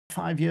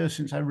5 years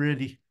since I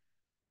really,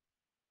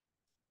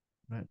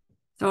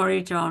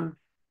 Sorry, John.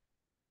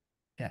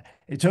 yeah,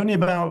 it's only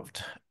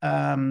about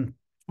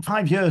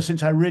 5 years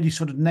since I really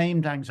sort of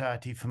named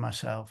anxiety for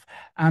myself.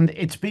 And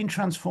it's been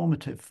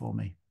transformative for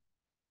me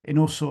in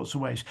all sorts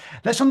of ways.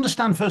 Let's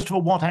understand, first of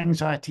all, what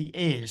anxiety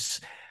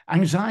is.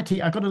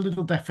 Anxiety, I got a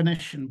little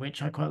definition,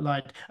 which I quite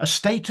liked: a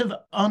state of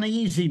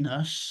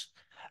uneasiness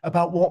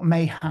about what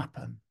may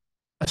happen.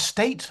 A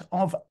state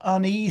of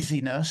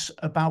uneasiness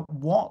about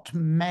what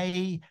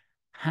may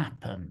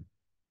happen.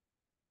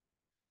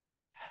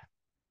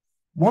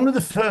 One of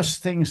the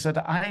first things that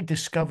I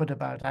discovered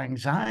about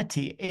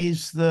anxiety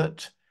is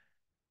that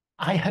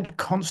I had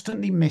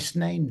constantly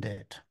misnamed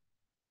it.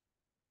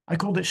 I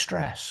called it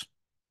stress.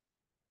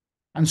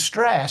 And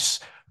stress,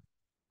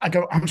 I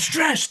go, I'm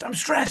stressed, I'm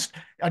stressed.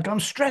 I go, I'm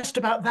stressed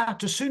about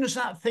that. As soon as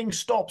that thing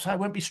stops, I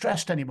won't be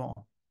stressed anymore.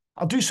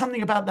 I'll do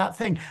something about that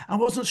thing. I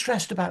wasn't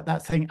stressed about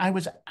that thing. I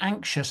was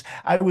anxious.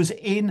 I was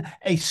in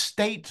a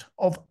state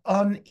of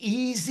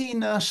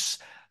uneasiness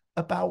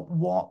about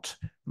what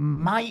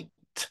might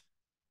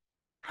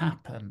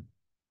happen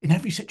in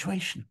every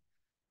situation.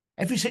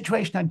 Every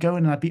situation I'd go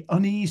in and I'd be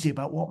uneasy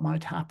about what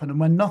might happen. And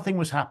when nothing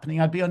was happening,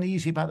 I'd be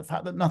uneasy about the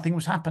fact that nothing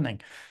was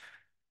happening.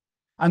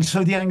 And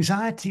so the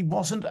anxiety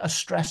wasn't a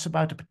stress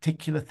about a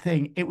particular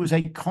thing. It was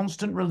a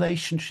constant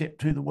relationship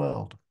to the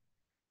world,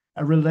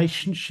 a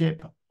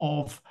relationship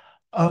of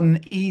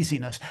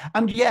uneasiness.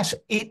 And yes,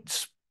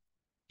 it's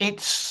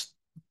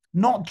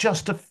not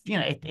just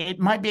it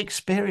might be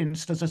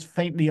experienced as a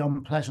faintly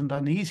unpleasant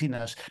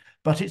uneasiness,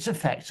 but its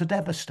effects are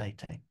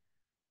devastating.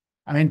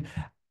 I mean,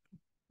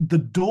 the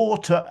door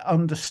to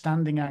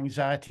understanding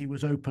anxiety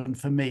was opened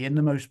for me in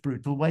the most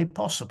brutal way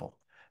possible.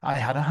 I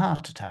had a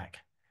heart attack.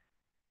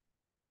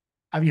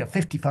 I'm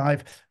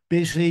 55,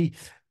 busy,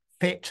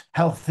 fit,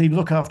 healthy,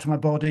 look after my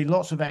body,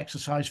 lots of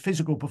exercise,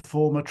 physical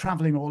performer,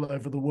 traveling all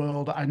over the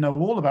world. I know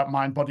all about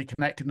mind-body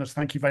connectedness.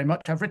 Thank you very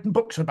much. I've written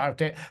books about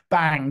it.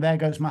 Bang, there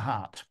goes my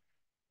heart.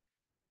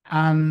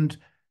 And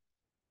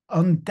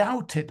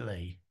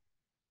undoubtedly,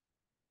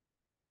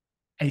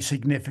 a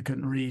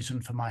significant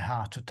reason for my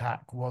heart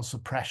attack was the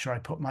pressure I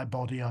put my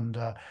body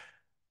under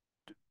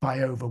by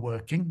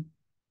overworking,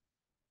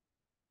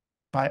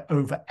 by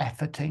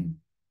over-efforting,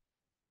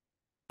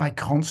 by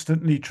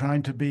constantly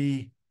trying to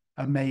be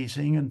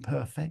amazing and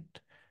perfect.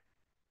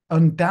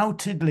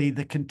 Undoubtedly,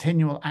 the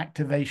continual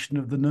activation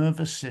of the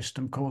nervous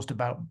system caused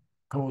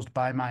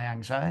by my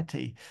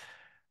anxiety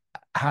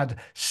had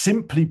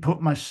simply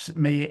put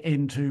me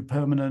into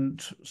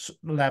permanent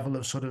level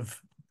of sort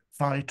of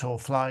fight or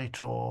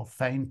flight or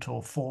faint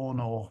or fawn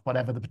or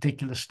whatever the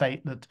particular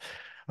state that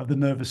of the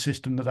nervous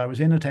system that I was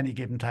in at any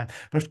given time,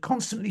 but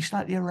constantly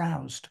slightly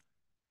aroused.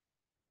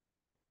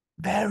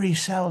 Very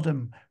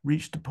seldom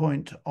reached a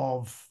point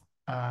of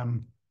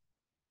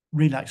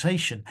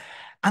relaxation.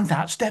 And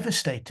that's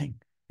devastating.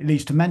 It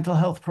leads to mental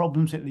health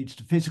problems. It leads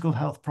to physical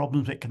health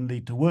problems. It can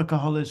lead to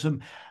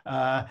workaholism.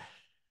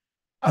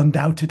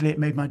 Undoubtedly, it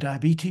made my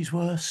diabetes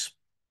worse,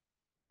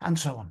 and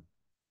so on.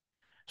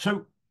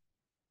 So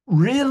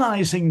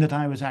realizing that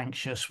I was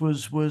anxious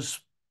was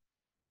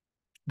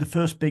the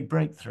first big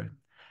breakthrough.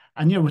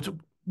 And,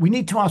 we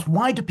need to ask,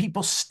 why do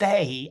people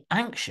stay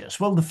anxious?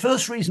 Well, the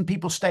first reason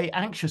people stay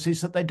anxious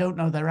is that they don't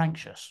know they're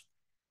anxious.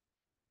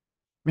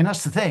 I mean,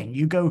 that's the thing.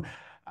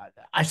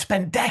 I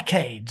spent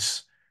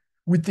decades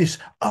with this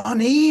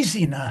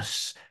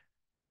uneasiness,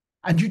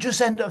 and you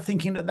just end up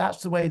thinking that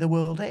that's the way the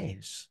world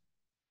is.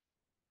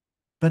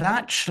 But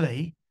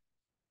actually,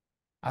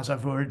 as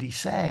I've already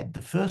said,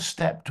 the first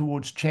step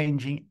towards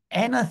changing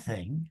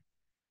anything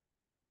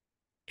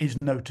is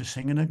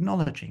noticing and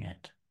acknowledging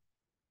it.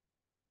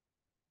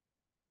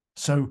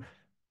 So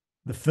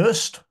the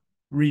first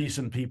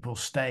reason people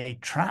stay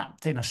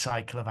trapped in a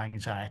cycle of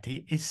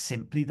anxiety is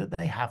simply that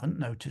they haven't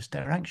noticed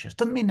they're anxious.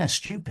 Doesn't mean they're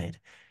stupid.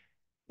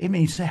 It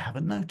means they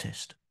haven't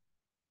noticed.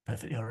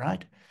 Perfectly all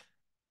right.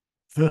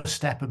 First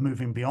step of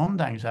moving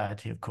beyond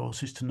anxiety, of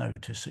course, is to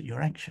notice that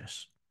you're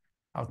anxious.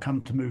 I'll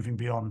come to moving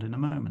beyond in a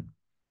moment.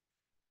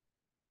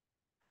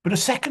 But a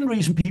second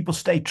reason people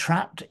stay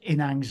trapped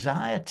in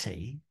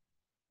anxiety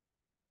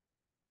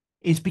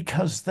is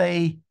because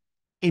they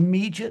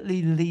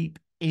immediately leap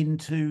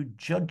into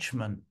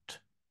judgment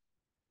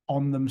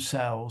on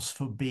themselves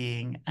for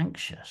being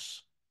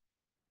anxious.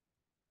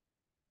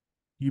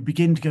 You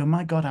begin to go,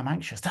 my God, I'm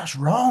anxious. That's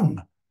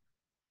wrong.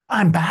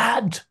 I'm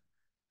bad.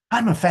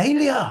 I'm a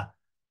failure.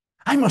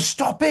 I must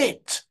stop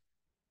it.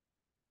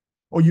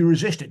 Or you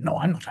resist it. No,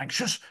 I'm not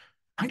anxious.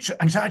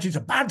 Anxiety is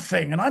a bad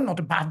thing, and I'm not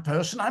a bad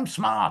person. I'm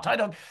smart.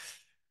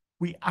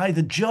 We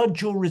either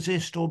judge or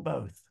resist or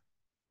both.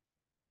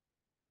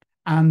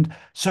 And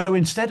so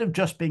instead of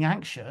just being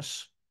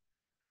anxious,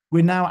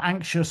 we're now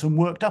anxious and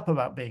worked up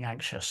about being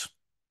anxious,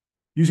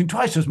 using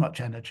twice as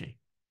much energy.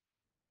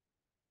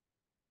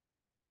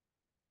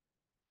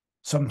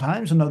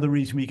 Sometimes another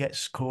reason we get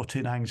caught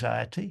in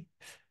anxiety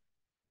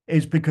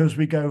is because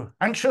we go,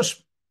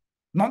 anxious,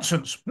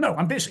 nonsense. No,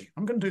 I'm busy.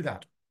 I'm going to do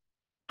that.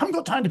 haven't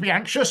got time to be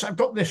anxious. I've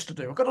got this to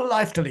do. I've got a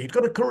life to lead,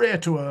 got a career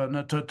to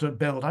earn, to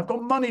build. I've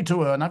got money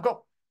to earn. I've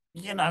got,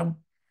 you know,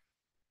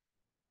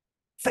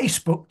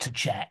 Facebook to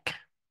check.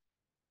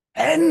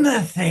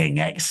 Anything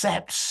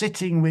except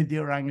sitting with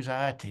your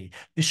anxiety.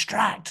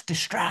 Distract,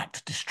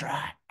 distract,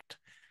 distract.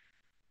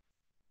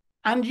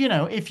 And, you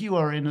know, if you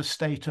are in a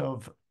state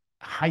of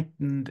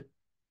heightened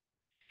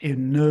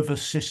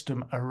nervous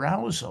system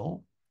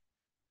arousal,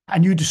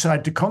 and you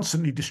decide to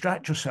constantly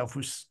distract yourself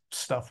with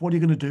stuff, what are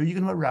you going to do? You're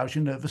going to arouse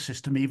your nervous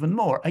system even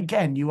more.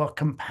 Again, you are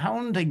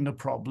compounding the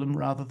problem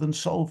rather than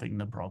solving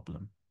the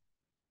problem.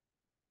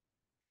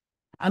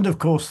 And of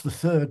course, the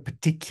third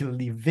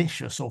particularly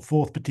vicious or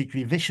fourth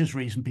particularly vicious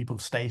reason people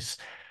stay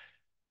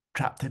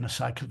trapped in a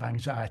cycle of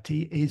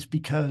anxiety is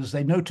because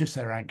they notice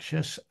they're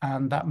anxious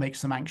and that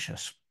makes them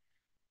anxious.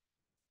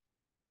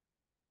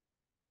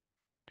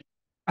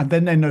 And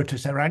then they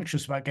notice they're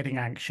anxious about getting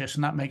anxious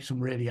and that makes them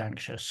really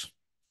anxious.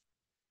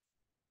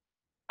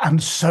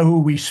 And so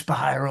we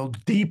spiral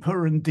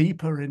deeper and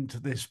deeper into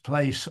this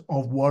place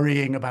of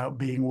worrying about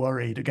being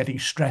worried, or getting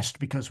stressed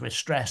because we're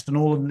stressed. And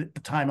all the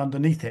time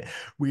underneath it,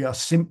 we are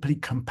simply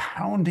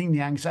compounding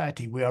the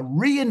anxiety. We are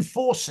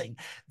reinforcing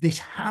this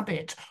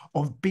habit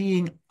of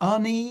being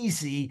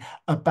uneasy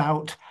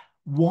about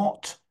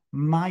what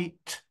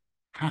might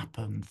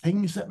happen,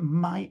 things that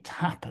might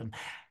happen.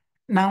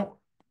 Now,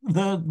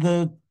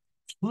 the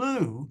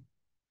clue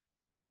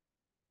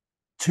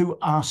to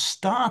our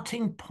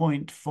starting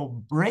point for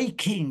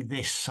breaking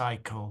this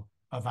cycle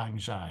of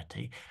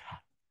anxiety,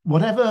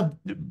 whatever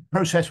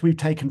process we've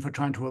taken for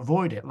trying to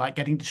avoid it, like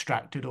getting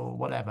distracted or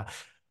whatever,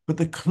 but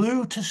the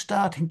clue to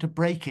starting to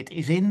break it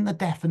is in the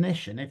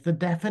definition. If the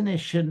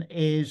definition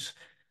is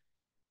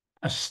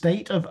a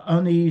state of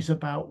unease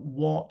about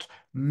what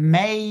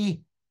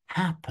may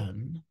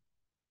happen,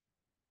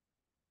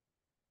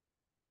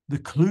 the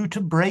clue to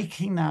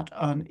breaking that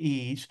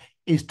unease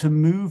is to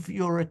move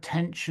your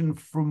attention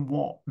from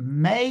what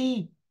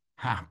may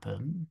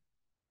happen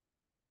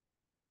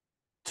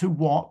to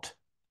what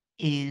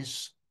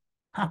is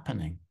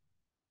happening.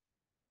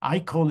 I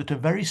call it a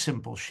very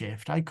simple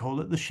shift. I call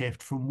it the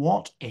shift from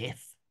what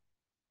if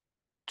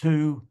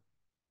to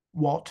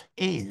what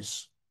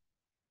is.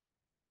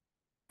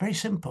 Very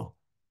simple.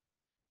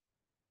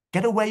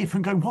 Get away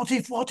from going, what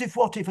if, what if,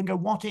 what if, and go,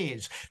 what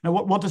is? Now,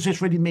 what does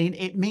this really mean?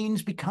 It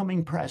means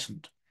becoming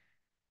present.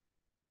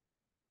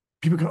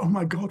 People go, oh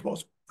my God,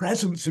 what's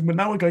presence? And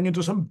now we're going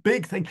into some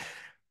big thing.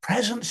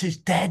 Presence is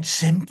dead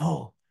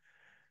simple.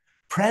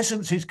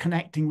 Presence is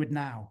connecting with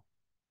now.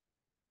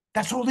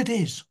 That's all it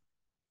is.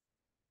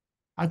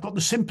 I've got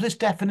the simplest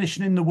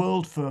definition in the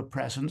world for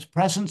presence.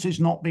 Presence is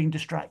not being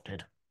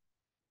distracted.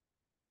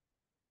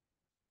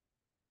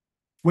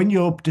 When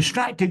you're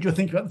distracted, you're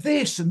thinking about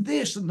this and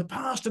this and the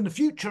past and the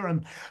future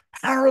and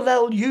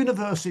parallel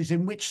universes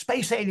in which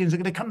space aliens are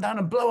going to come down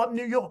and blow up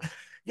New York,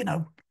 you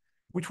know,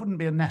 which wouldn't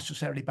be a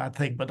necessarily bad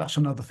thing, but that's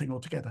another thing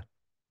altogether.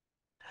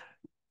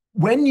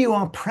 When you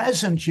are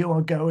present, you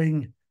are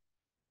going,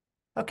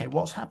 okay,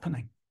 what's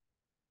happening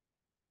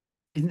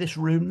in this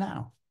room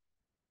now?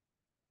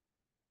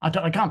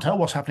 I can't tell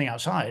what's happening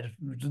outside.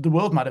 The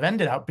world might have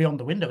ended out beyond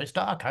the window. It's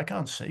dark. I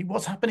can't see.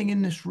 What's happening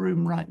in this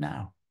room right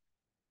now?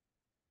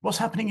 What's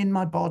happening in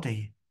my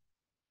body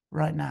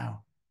right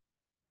now?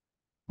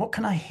 What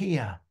can I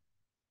hear?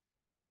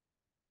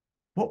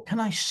 What can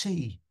I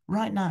see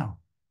right now?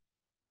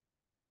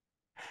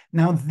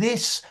 Now,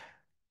 this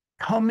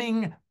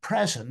coming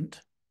present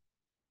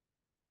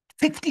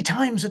 50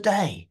 times a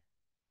day,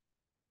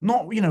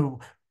 not, you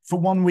know, for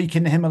 1 week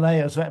in the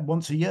Himalayas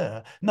once a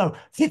year. No,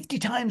 50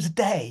 times a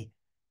day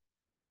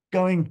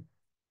going,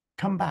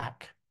 come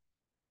back.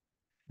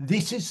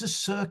 This is the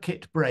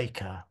circuit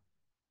breaker.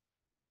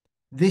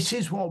 This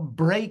is what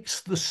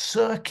breaks the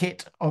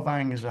circuit of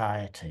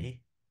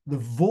anxiety, the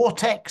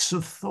vortex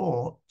of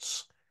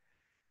thoughts,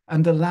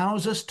 and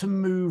allows us to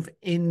move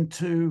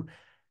into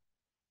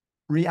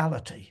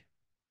reality,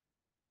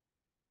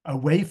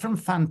 away from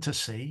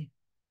fantasy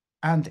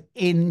and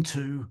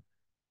into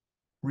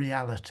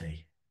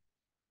reality.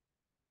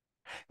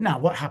 Now,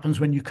 what happens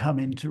when you come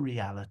into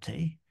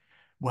reality?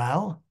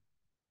 Well,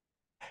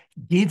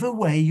 give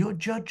away your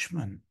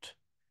judgment.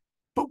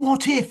 But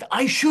what if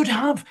I should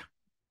have?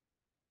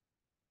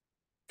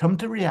 Come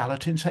to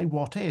reality and say,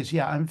 what is?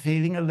 Yeah, I'm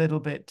feeling a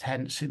little bit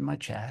tense in my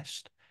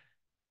chest.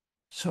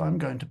 So I'm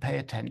going to pay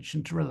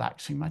attention to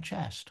relaxing my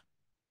chest.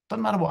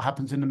 Doesn't matter what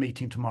happens in the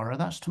meeting tomorrow,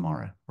 that's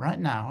tomorrow. Right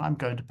now, I'm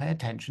going to pay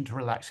attention to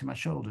relaxing my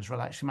shoulders,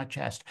 relaxing my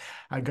chest.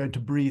 I'm going to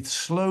breathe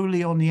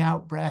slowly on the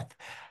out breath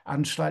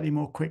and slightly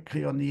more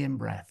quickly on the in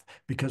breath.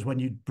 Because when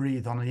you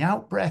breathe on the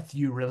out breath,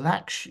 you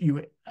relax,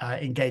 you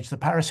engage the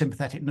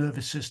parasympathetic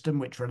nervous system,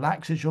 which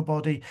relaxes your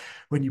body.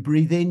 When you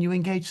breathe in, you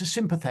engage the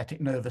sympathetic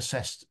nervous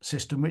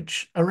system,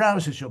 which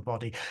arouses your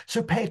body.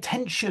 So pay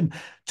attention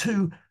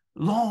to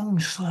long,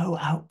 slow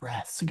out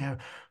breaths and go,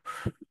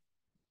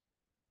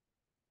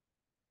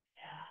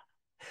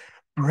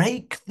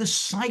 break the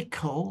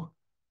cycle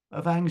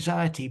of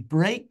anxiety,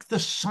 break the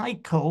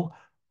cycle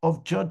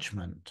of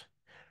judgment.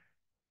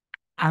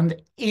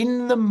 And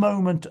in the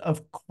moment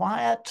of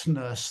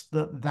quietness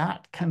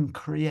that can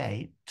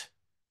create,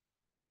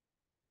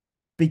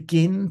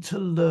 begin to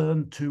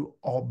learn to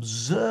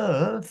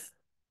observe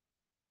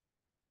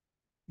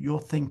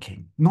your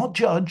thinking. Not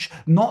judge,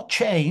 not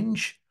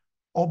change,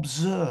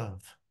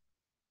 observe.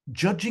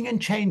 Judging and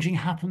changing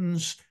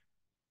happens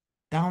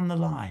down the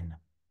line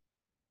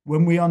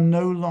when we are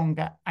no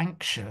longer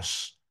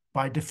anxious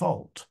by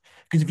default.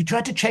 Because if you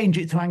try to change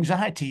it to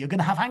anxiety, you're going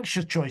to have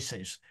anxious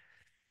choices.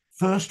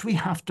 First, we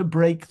have to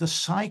break the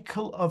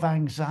cycle of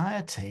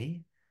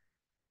anxiety.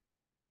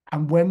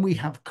 And when we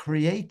have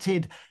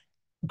created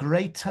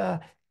greater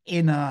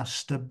inner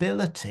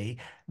stability,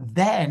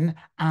 then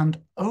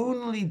and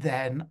only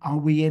then are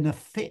we in a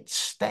fit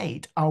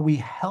state, are we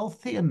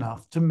healthy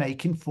enough to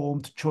make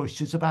informed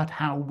choices about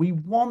how we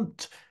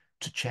want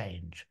to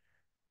change.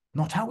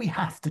 Not how we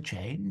have to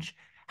change,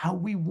 how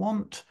we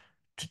want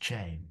to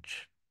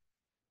change.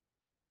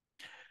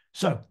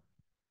 So,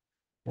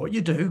 what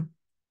you do,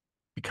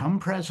 become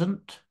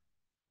present,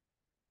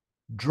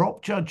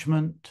 drop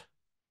judgment,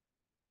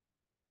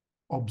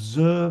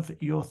 observe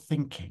your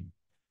thinking.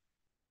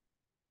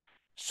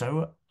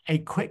 So, a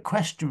quick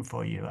question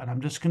for you, and I'm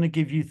just going to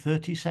give you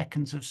 30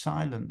 seconds of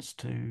silence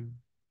to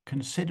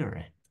consider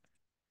it.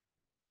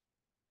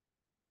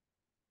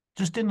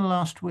 Just in the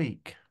last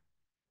week,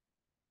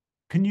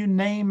 can you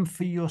name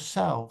for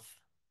yourself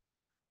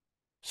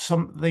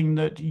something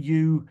that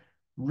you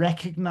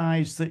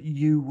recognize that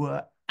you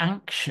were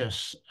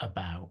anxious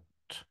about?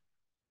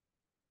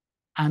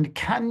 And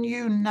can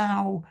you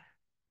now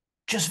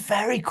just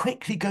very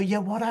quickly go, yeah,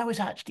 what I was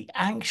actually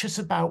anxious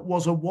about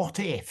was a what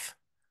if?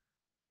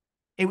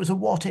 It was a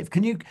what if.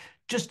 Can you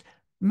just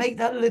make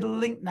that little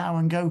link now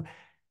and go,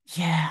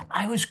 yeah,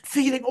 I was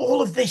feeling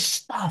all of this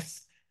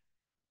stuff,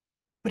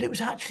 but it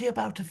was actually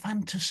about a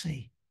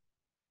fantasy,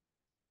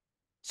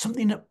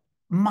 something that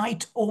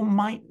might or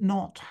might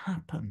not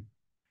happen.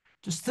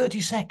 Just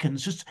 30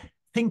 seconds, just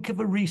think of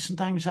a recent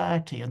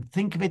anxiety and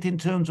think of it in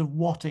terms of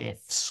what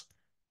ifs.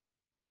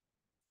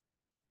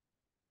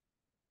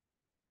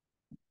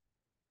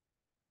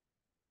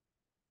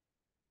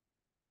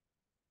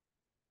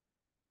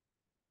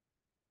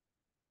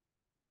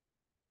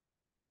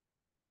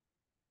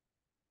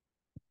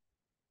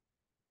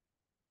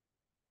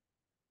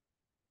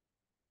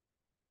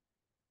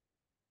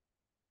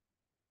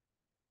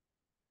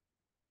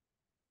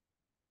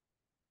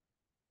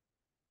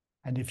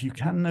 And if you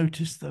can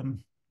notice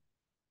them,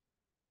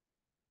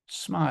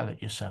 smile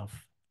at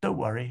yourself. Don't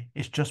worry,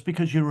 it's just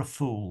because you're a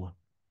fool.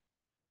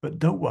 But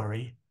don't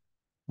worry,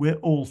 we're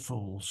all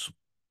fools.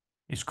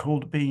 It's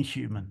called being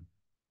human.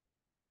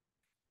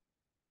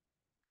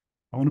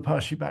 I want to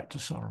pass you back to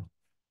Sorrel.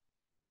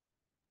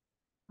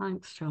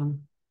 Thanks,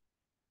 John.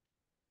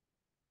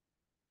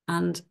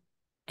 And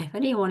if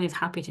anyone is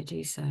happy to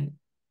do so,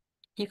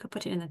 you could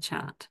put it in the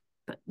chat,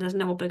 but there's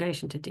no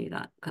obligation to do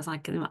that because I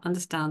can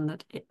understand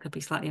that it could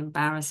be slightly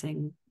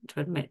embarrassing to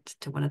admit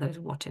to one of those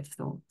what if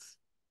thoughts.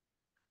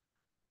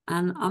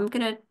 And I'm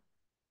going to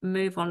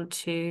move on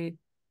to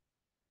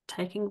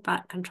taking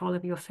back control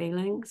of your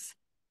feelings.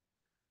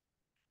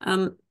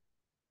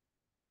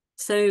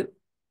 So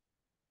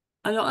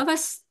a lot of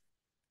us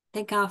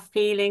think our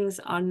feelings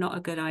are not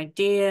a good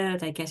idea.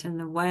 They get in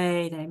the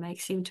way. They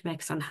seem to make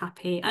us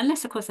unhappy,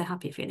 unless, of course, they're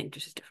happy feelings,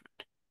 which is different.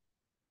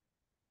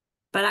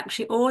 But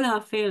actually, all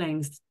our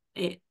feelings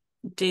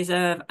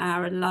deserve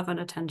our love and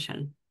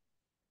attention.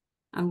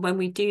 And when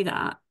we do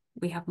that,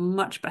 we have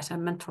much better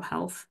mental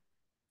health,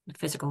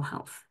 physical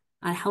health,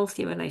 and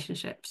healthier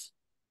relationships.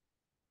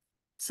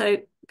 So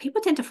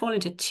people tend to fall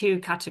into two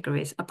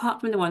categories,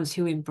 apart from the ones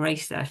who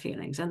embrace their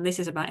feelings. And this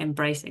is about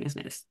embracing, isn't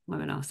it? This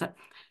webinar. So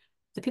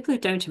the people who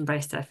don't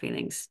embrace their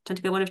feelings tend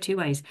to go one of two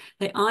ways.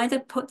 They either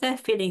put their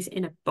feelings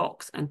in a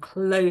box and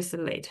close the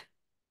lid,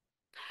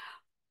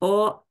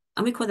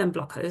 and we call them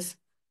blockers,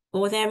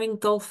 or they're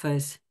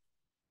engulfers.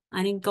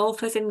 And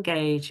engulfers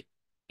engage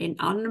in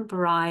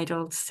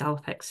unbridled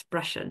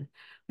self-expression,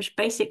 which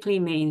basically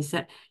means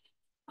that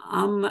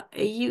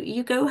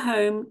you go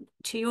home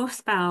to your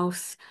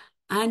spouse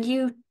and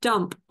you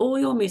dump all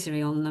your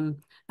misery on them,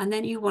 and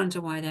then you wonder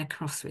why they're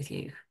cross with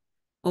you,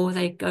 or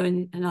they go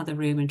in another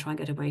room and try and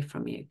get away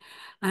from you.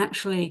 And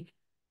actually,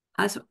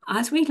 as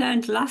we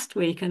learned last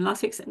week and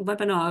last week's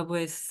webinar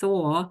with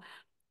Thor,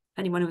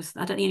 anyone was, I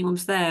don't think anyone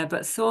was there,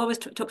 but Thor was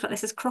talked about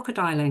this as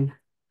crocodiling,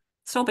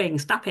 sobbing,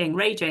 snapping,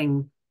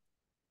 raging.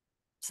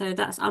 So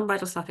that's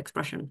unbridled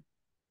self-expression.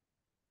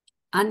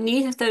 And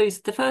neither of those,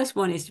 the first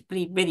one is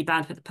really, really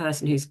bad for the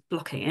person who's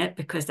blocking it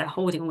because they're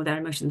holding all their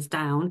emotions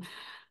down.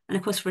 And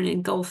of course, for an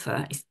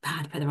engulfer, it's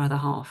bad for their other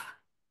half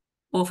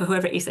or for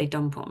whoever it is they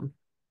dump on.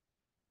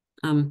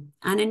 And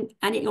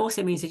it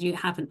also means that you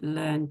haven't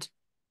learned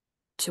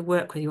to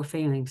work with your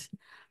feelings.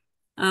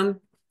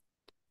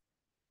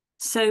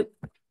 So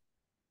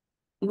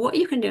what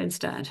you can do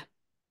instead,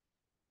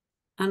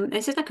 and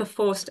this is like a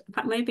forced, in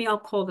fact, maybe I'll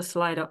pull the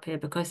slide up here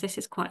because this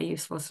is quite a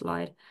useful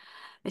slide.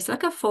 It's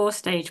like a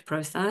 4-stage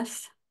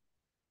process.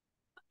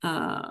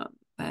 Bear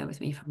with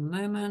me for a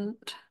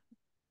moment.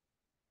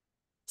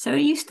 So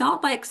you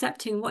start by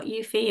accepting what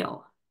you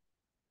feel.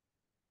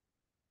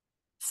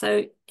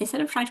 So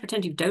instead of trying to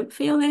pretend you don't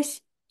feel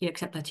this, you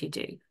accept that you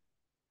do.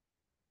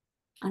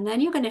 And then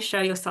you're going to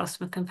show yourself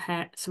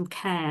some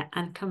care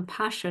and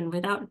compassion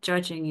without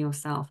judging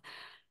yourself.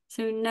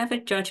 So never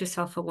judge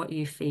yourself for what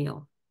you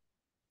feel.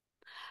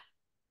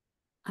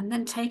 And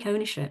then take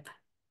ownership,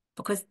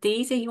 because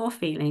these are your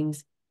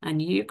feelings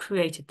and you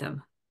created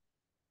them,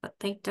 but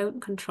they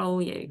don't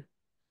control you.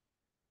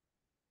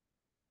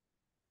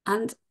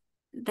 And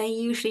they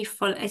usually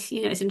follow, it's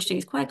interesting,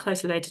 it's quite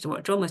closely related to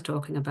what John was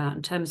talking about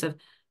in terms of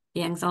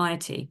the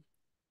anxiety.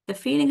 The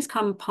feelings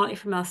come partly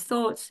from our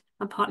thoughts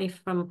and partly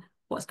from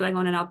what's going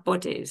on in our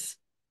bodies.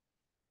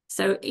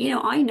 So,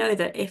 I know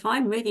that if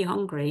I'm really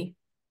hungry,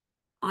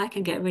 I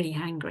can get really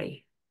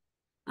angry.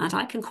 And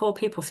I can call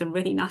people some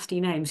really nasty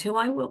names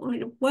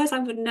words I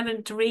would never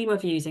dream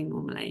of using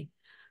normally.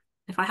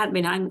 If I hadn't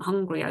been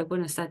hungry, I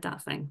wouldn't have said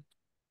that thing.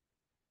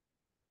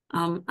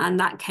 And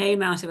that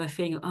came out of a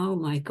feeling of, oh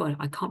my God,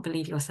 I can't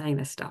believe you're saying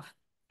this stuff.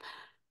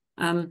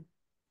 Um,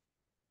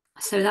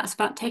 so that's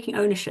about taking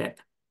ownership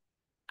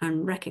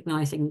and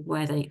recognizing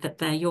that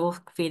they're your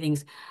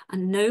feelings,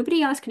 and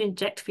nobody else can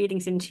inject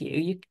feelings into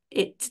you.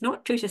 It's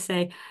not true to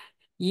say,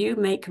 you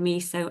make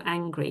me so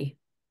angry.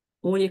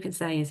 All you can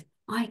say is,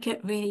 I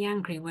get really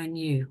angry when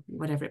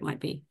whatever it might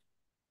be.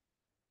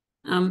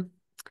 And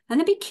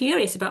then be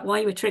curious about why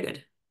you were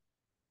triggered.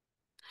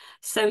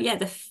 So yeah,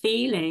 the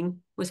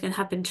feeling was going to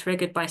have been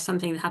triggered by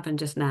something that happened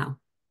just now.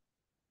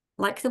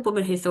 Like the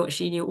woman who thought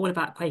she knew all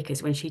about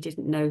Quakers when she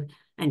didn't know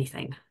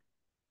anything.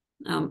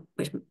 And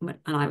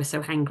I was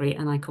so angry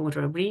and I called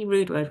her a really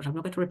rude word, which I'm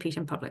not going to repeat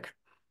in public.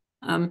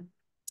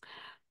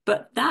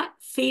 But that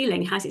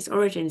feeling has its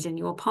origins in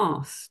your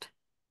past.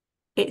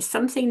 It's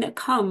something that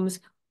comes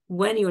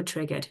when you're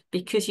triggered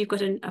because you've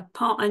got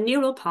a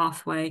neural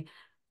pathway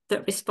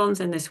that responds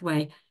in this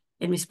way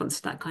in response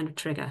to that kind of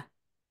trigger.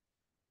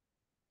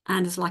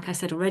 And as like I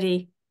said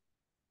already,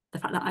 the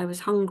fact that I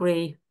was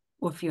hungry,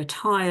 or if you're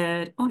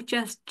tired, or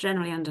just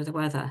generally under the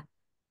weather,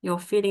 your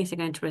feelings are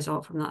going to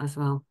result from that as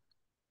well.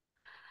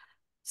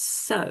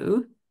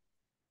 So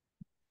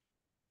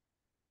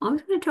I'm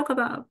going to talk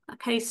about a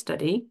case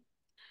study,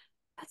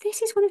 but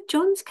this is one of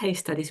John's case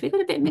studies. We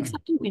got a bit mixed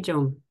up, didn't we,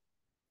 John?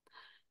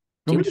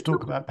 Do you want me to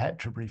talk about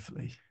Petra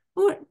briefly?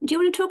 Or do you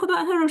want to talk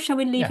about her, or shall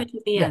we leave it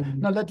at the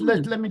end? No,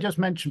 let me just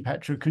mention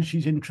Petra because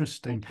she's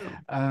interesting.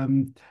 I'll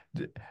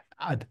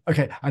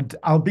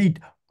be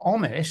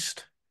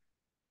honest.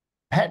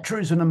 Petra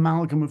is an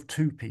amalgam of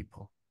two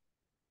people,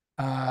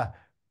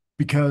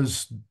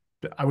 because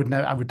I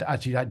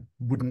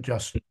wouldn't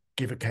just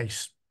give a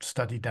case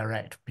study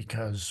direct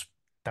because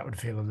that would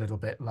feel a little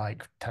bit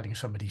like telling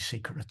somebody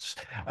secrets.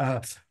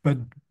 But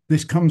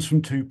this comes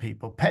from two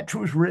people. Petra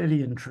was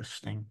really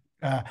interesting.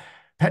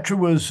 Petra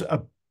was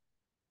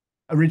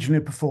originally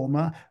a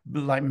performer.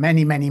 Like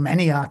many, many,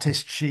 many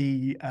artists,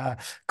 she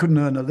couldn't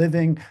earn a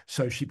living,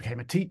 so she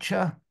became a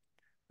teacher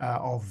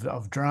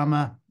of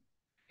drama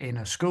in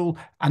a school,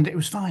 and it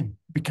was fine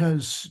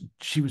because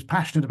she was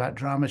passionate about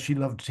drama. She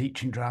loved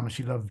teaching drama.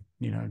 She loved,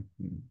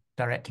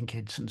 directing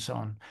kids and so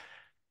on.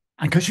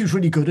 And because she was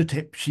really good at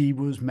it, she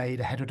was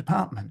made a head of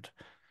department.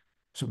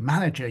 So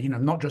manager,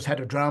 not just head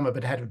of drama,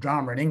 but head of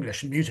drama and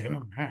English and music.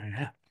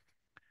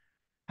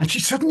 And she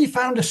suddenly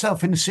found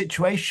herself in a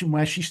situation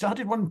where she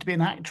started wanting to be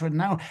an actor. And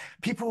now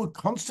people were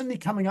constantly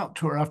coming up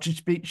to her after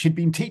she'd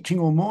been teaching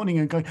all morning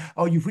and going,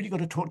 oh, you've really got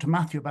to talk to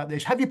Matthew about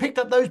this. Have you picked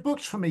up those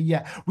books for me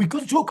yet? We've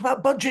got to talk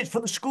about budgets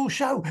for the school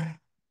show.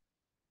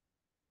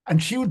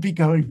 And she would be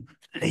going,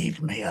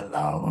 leave me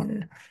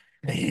alone.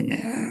 Leave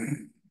me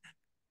alone.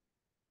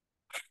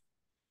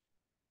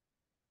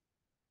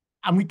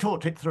 And we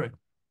talked it through.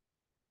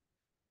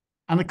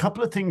 And a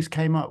couple of things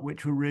came up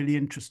which were really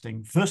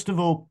interesting. First of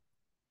all,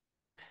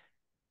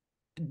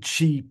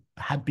 she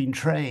had been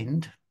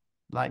trained,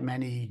 like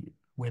many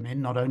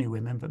women, not only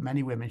women, but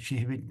many women, she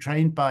had been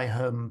trained by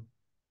her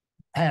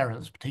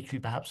parents, particularly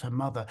perhaps her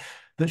mother,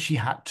 that she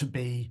had to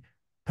be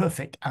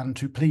perfect and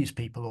to please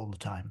people all the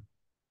time.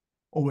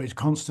 Always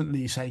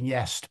constantly saying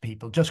yes to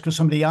people. Just because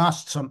somebody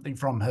asked something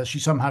from her, she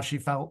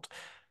felt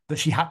that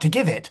she had to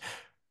give it.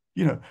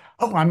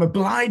 Oh, I'm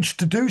obliged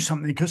to do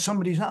something because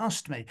somebody's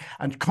asked me,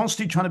 and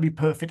constantly trying to be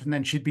perfect. And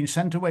then she'd been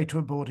sent away to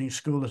a boarding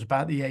school at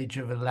about the age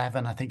of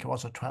 11, I think it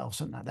was, or 12,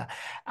 something like that.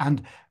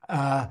 And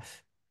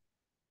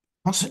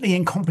constantly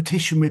in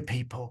competition with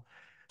people.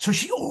 So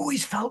she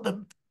always felt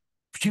that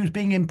she was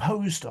being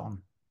imposed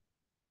on.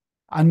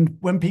 And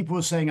when people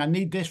were saying, I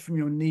need this from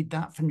you, I need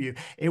that from you,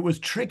 it was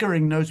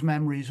triggering those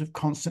memories of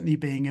constantly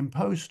being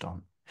imposed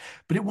on.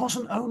 But it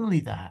wasn't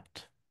only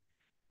that.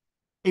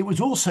 It was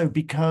also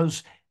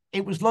because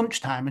it was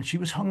lunchtime and she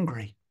was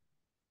hungry.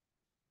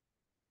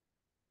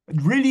 A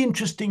really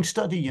interesting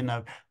study,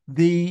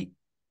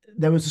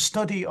 there was a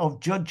study of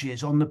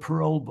judges on the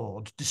parole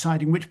board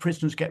deciding which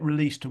prisoners get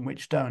released and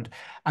which don't.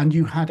 And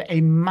you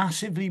were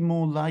massively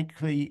more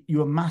likely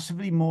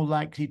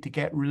to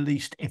get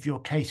released if your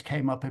case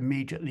came up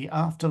immediately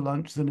after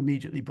lunch than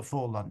immediately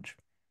before lunch.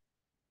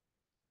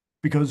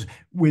 because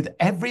with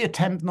every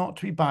attempt not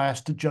to be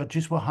biased, the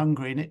judges were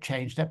hungry and it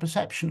changed their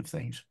perception of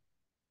things.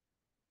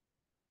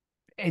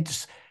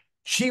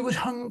 She was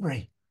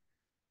hungry.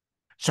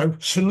 So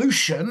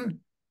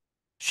solution,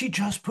 she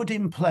just put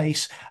in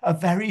place a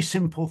very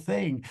simple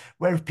thing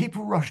where if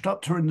people rushed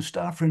up to her in the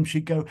staff room,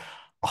 she'd go,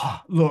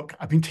 "Oh, look,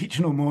 I've been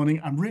teaching all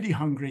morning. I'm really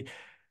hungry.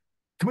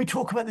 Can we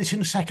talk about this in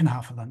the second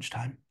half of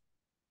lunchtime?"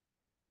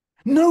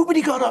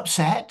 Nobody got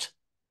upset.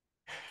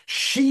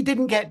 She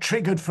didn't get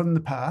triggered from the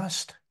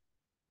past.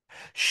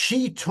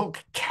 She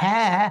took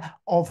care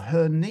of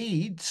her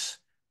needs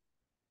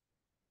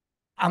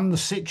and the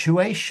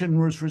situation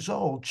was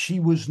resolved. She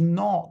was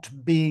not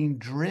being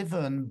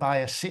driven by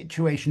a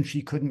situation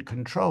she couldn't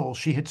control.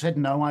 She had said,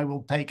 no, I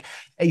will take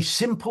a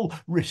simple,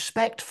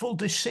 respectful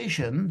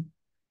decision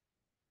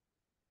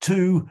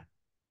to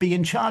be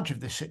in charge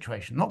of this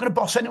situation. I'm not going to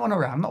boss anyone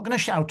around. I'm not going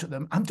to shout at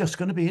them. I'm just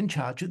going to be in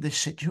charge of this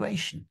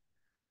situation.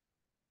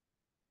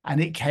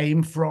 And it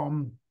came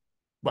from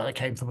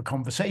a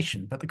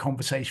conversation, but the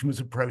conversation was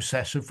a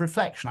process of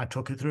reflection. I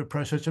took her through a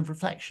process of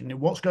reflection.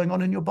 What's going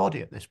on in your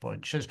body at this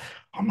point? She says,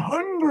 I'm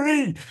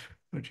hungry.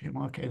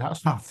 Okay,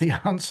 that's not the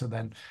answer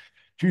then.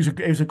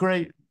 It was a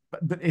great,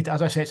 but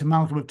as I say, it's an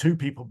amalgam of two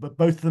people, but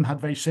both of them had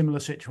very similar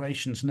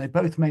situations and they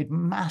both made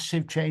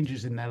massive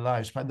changes in their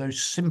lives by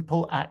those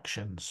simple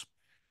actions.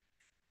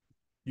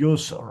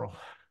 Yours, Sorrel.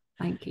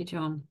 Thank you,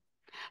 John.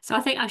 So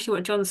I think actually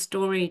what John's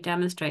story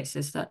demonstrates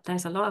is that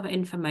there's a lot of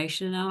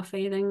information in our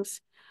feelings,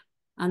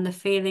 and the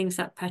feelings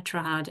that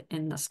Petra had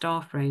in the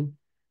staff room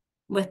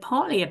were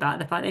partly about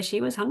the fact that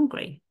she was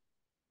hungry.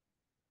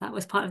 That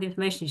was part of the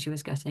information she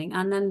was getting.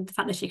 And then the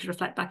fact that she could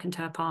reflect back into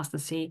her past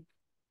and see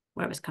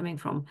where it was coming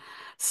from.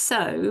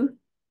 So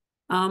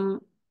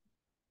what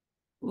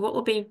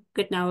would be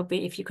good now would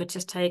be if you could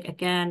just take,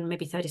 again,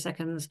 maybe 30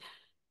 seconds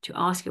to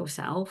ask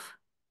yourself,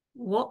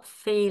 what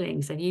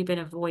feelings have you been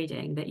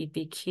avoiding that you'd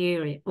be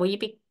curious or you'd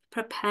be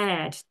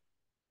prepared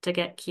to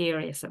get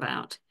curious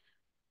about?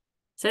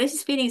 So this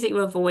is feelings that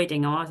you're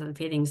avoiding rather than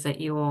feelings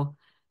that you're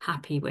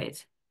happy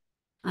with.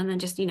 And then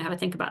just, have a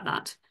think about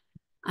that.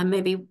 And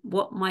maybe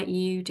what might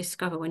you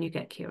discover when you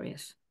get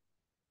curious?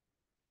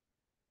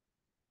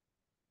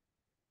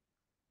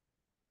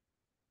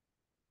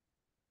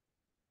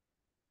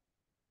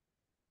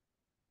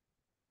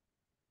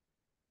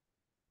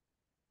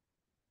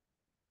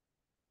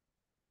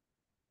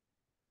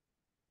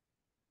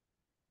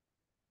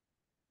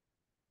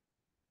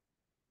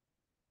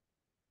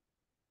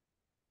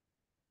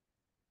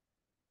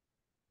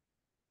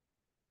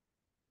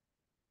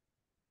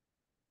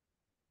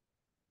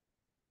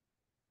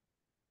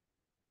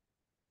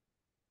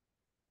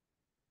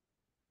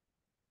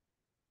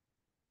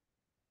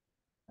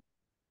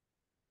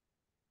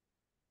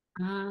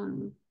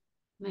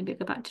 Maybe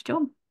go back to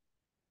John.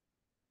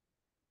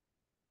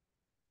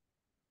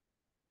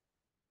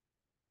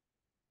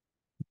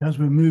 As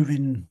we're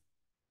moving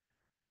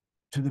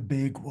to the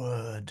big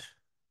word,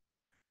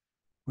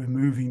 we're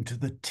moving to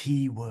the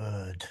T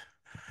word,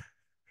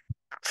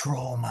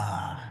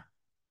 trauma.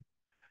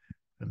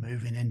 We're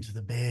moving into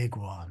the big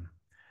one.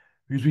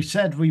 Because we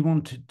said we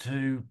wanted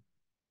to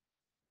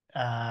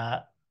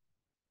cover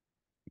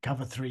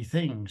three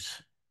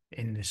things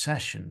in this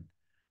session.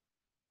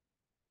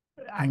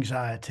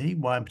 Anxiety,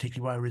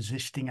 particularly why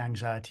resisting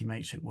anxiety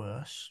makes it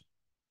worse.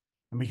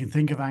 And we can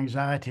think of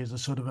anxiety as a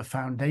sort of a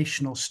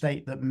foundational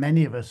state that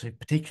many of us,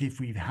 particularly if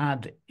we've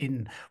had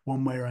in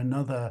one way or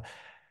another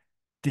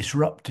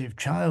disruptive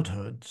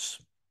childhoods,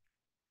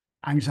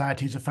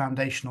 anxiety is a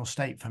foundational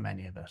state for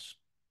many of us.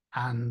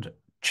 And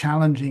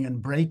challenging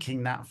and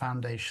breaking that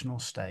foundational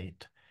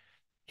state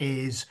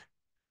is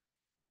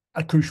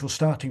a crucial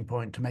starting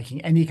point to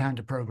making any kind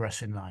of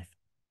progress in life,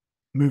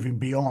 moving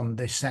beyond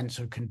this sense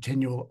of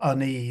continual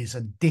unease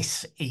and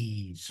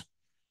dis-ease.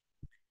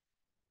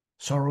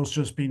 Sorrel's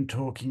just been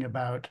talking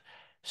about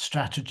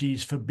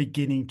strategies for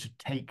beginning to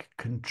take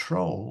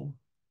control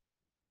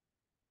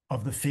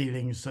of the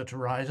feelings that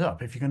arise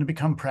up. If you're going to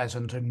become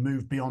present and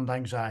move beyond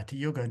anxiety,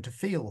 you're going to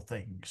feel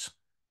things.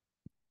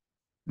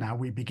 Now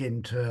we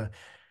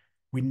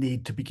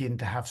need to begin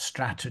to have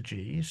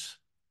strategies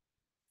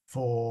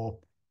for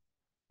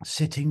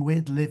sitting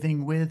with,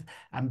 living with,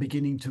 and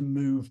beginning to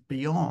move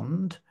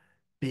beyond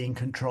being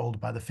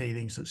controlled by the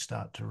feelings that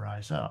start to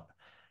rise up.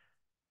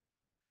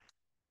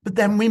 But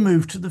then we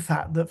move to the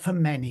fact that for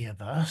many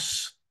of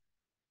us,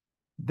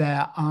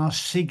 there are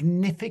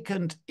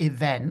significant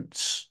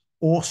events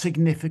or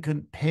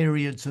significant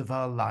periods of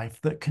our life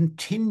that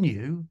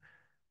continue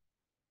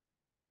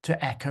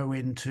to echo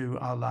into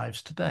our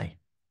lives today.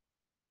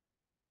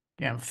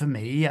 For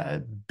me,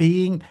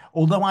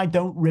 although I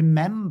don't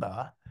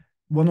remember,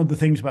 one of the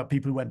things about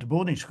people who went to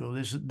boarding school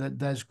is that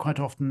there's quite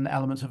often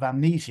elements of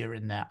amnesia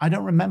in there. I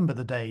don't remember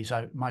the days,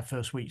 my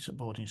first weeks at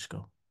boarding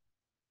school.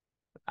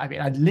 I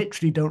mean, I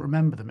literally don't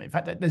remember them. In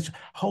fact, there's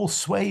whole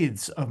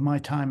swathes of my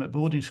time at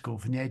boarding school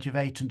from the age of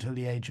 8 until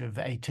the age of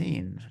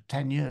 18,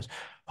 10 years,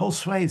 whole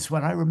swathes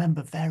where I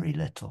remember very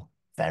little,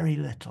 very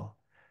little.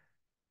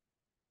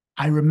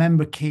 I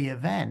remember key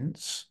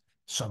events,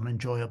 some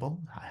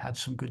enjoyable. I had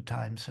some good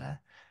times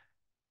there,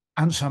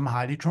 and some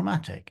highly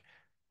traumatic.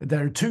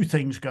 There are two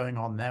things going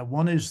on there.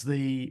 One is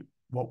the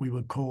what we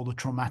would call the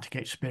traumatic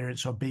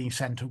experience of being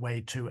sent away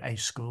to a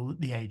school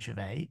at the age of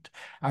 8.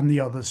 And the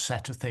other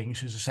set of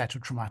things is a set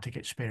of traumatic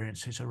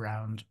experiences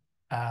around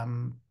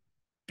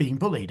being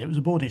bullied. It was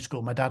a boarding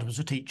school. My dad was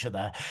a teacher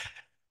there.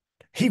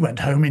 He went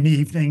home in the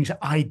evenings.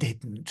 I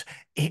didn't.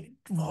 It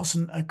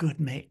wasn't a good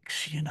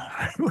mix, you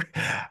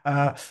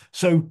know.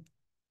 So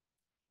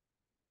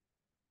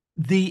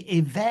the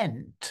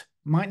event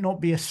might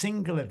not be a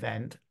single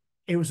event.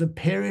 It was a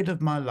period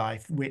of my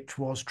life which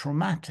was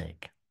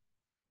traumatic.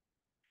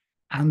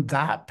 And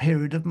that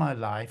period of my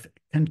life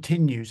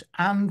continues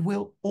and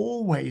will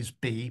always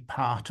be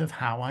part of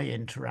how I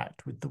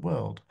interact with the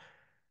world.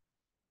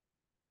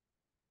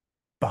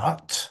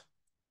 But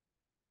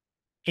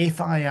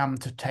if I am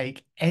to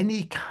take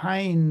any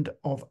kind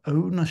of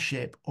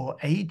ownership or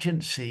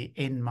agency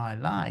in my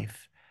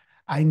life,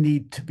 I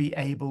need to be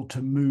able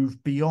to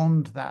move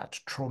beyond that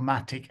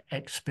traumatic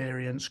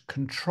experience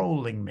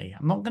controlling me.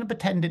 I'm not going to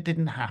pretend it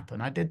didn't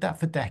happen. I did that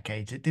for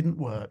decades. It didn't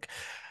work.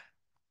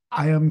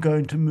 I am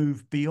going to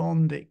move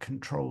beyond it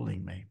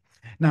controlling me.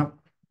 Now,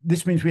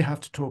 this means we have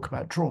to talk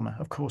about trauma.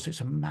 Of course, it's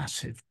a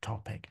massive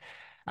topic.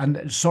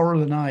 And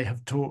Sorrel and I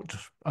have talked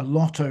a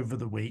lot over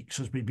the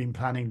weeks as we've been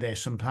planning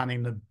this and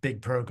planning the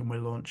big program we're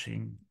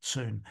launching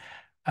soon.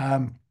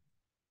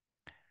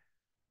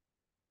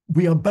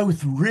 We are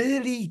both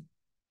really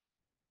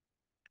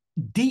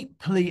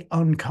deeply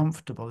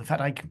uncomfortable. In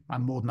fact,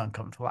 I'm more than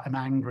uncomfortable. I'm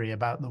angry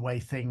about the way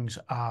things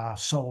are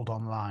sold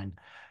online.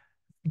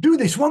 Do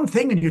this one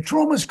thing and your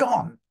trauma's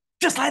gone,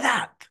 just like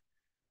that.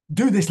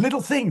 Do this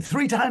little thing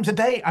 3 times a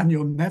day and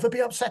you'll never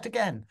be upset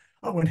again.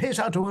 Oh, and here's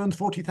how to earn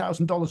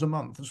 $40,000 a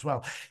month as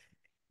well.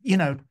 You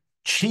know,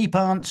 cheap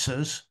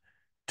answers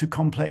to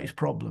complex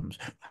problems.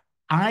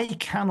 I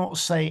cannot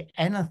say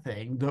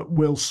anything that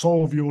will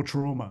solve your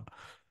trauma.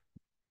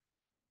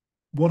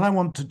 What I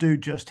want to do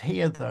just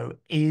here, though,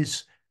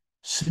 is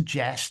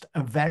suggest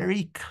a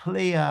very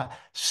clear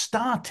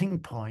starting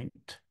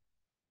point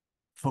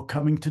for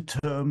coming to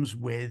terms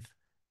with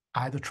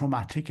either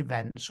traumatic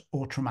events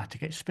or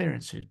traumatic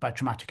experiences. By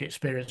traumatic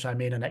experience, I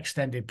mean an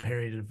extended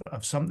period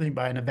of something.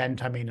 By an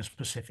event, I mean a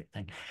specific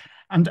thing.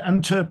 And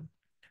to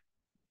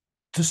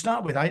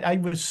start with, I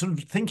was sort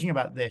of thinking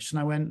about this and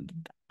I went,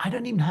 I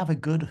don't even have a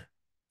good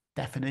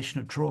definition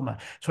of trauma.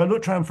 So I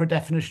looked around for a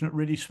definition that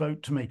really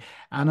spoke to me.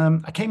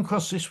 And I came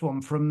across this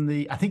one from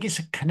I think it's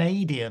a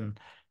Canadian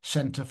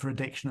Centre for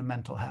Addiction and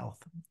Mental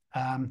Health.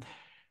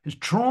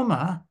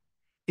 Trauma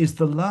is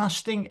the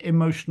lasting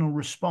emotional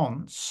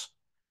response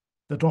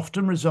that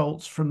often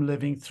results from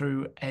living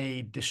through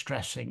a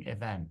distressing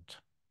event.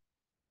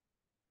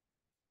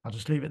 I'll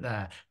just leave it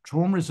there.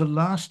 Trauma is a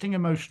lasting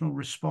emotional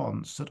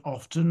response that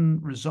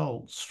often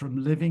results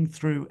from living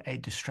through a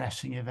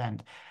distressing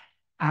event.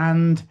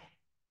 And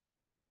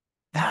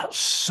that's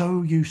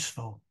so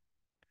useful.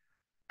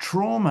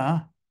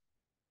 Trauma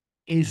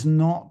is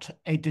not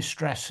a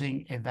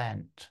distressing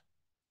event.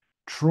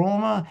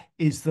 Trauma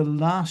is the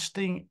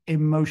lasting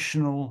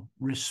emotional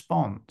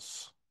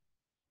response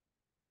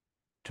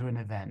to an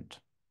event.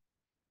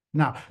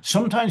 Now,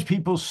 sometimes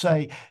people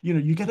say, you know,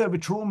 you get over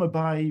trauma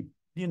by,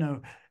 you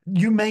know,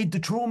 you made the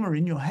trauma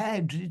in your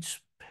head. It's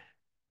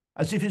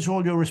as if it's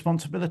all your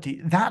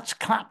responsibility. That's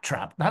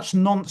claptrap. That's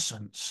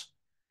nonsense.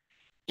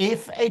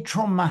 If a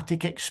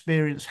traumatic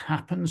experience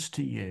happens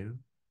to you,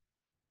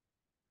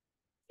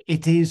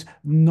 it is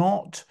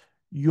not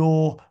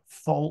your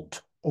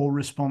fault or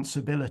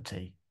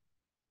responsibility.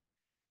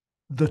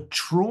 The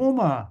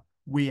trauma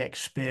we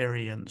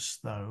experience,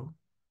 though,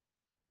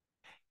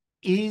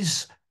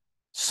 is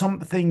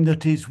something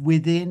that is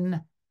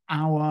within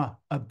our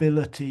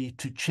ability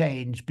to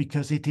change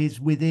because it is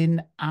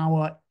within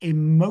our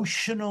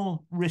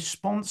emotional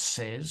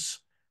responses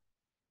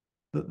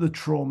that the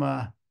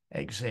trauma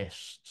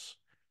exists.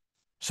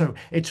 So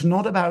it's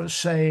not about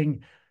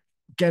saying,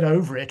 get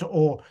over it,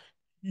 or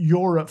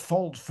you're at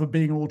fault for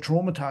being all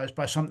traumatized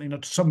by something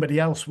that somebody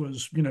else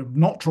was, you know,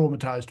 not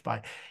traumatized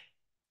by.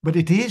 But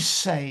it is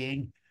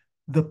saying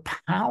the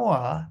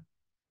power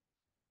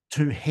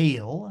to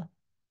heal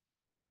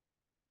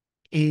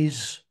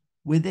is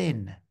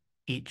within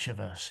each of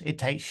us. It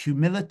takes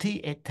humility,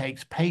 it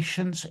takes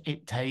patience,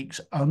 it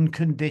takes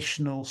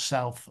unconditional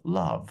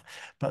self-love.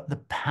 But the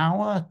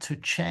power to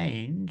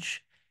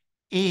change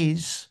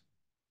is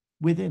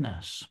within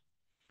us.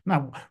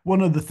 Now,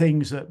 one of the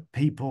things that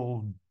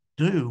people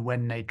do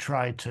when they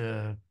try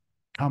to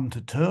come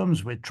to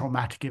terms with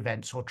traumatic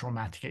events or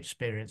traumatic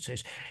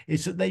experiences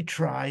is that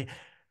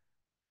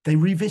they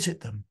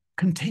revisit them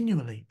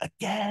continually,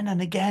 again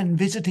and again,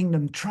 visiting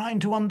them, trying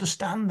to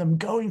understand them,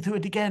 going through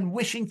it again,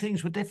 wishing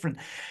things were different.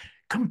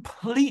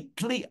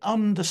 Completely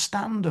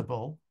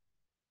understandable,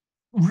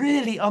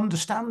 really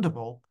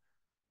understandable,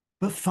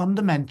 but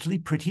fundamentally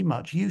pretty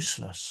much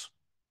useless.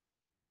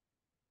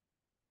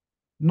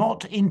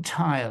 Not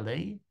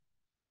entirely,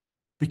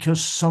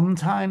 because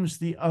sometimes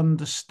the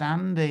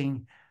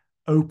understanding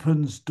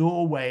opens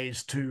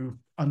doorways to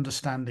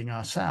understanding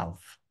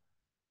ourselves.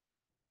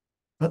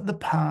 But the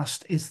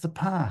past is the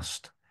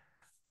past.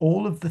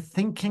 All of the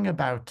thinking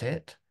about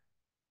it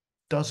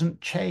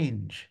doesn't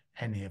change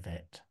any of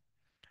it.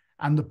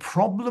 And the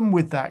problem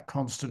with that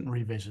constant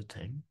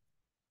revisiting,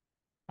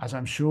 as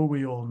I'm sure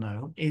we all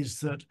know, is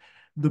that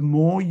the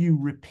more you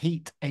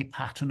repeat a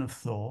pattern of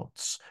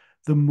thoughts,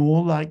 the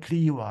more likely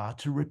you are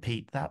to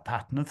repeat that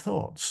pattern of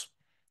thoughts.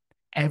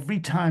 Every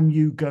time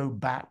you go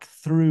back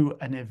through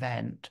an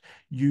event,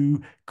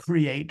 you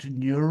create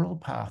neural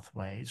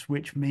pathways,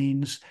 which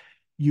means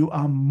you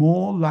are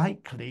more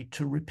likely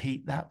to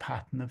repeat that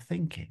pattern of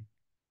thinking.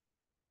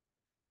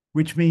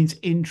 Which means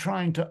in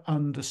trying to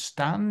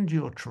understand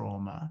your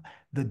trauma,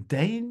 the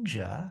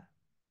danger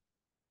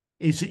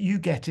is that you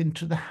get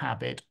into the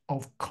habit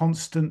of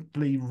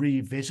constantly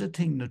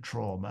revisiting the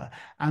trauma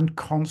and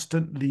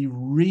constantly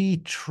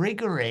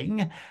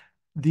re-triggering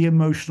the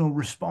emotional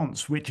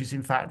response, which is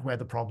in fact where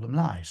the problem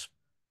lies.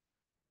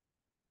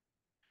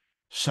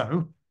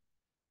 So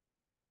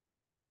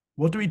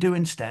what do we do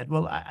instead?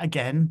 Well,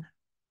 again,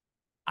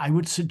 I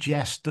would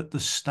suggest that the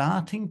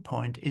starting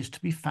point is to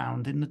be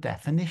found in the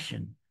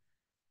definition.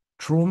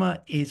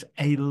 Trauma is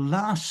a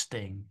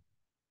lasting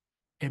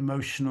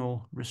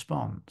emotional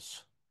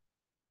response.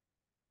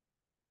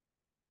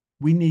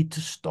 We need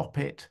to stop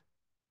it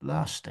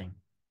lasting.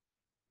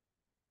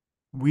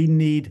 We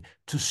need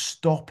to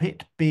stop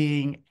it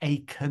being a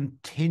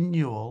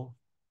continual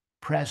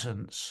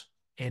presence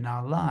in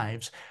our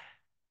lives.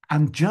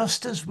 And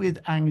just as with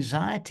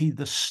anxiety,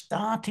 the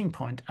starting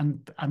point,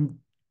 and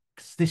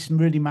this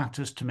really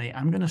matters to me,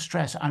 I'm going to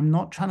stress, I'm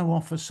not trying to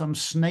offer some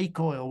snake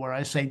oil where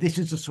I say this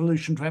is the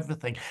solution to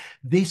everything.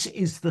 This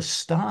is the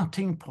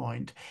starting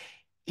point,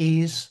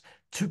 is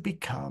to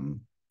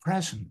become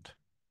present.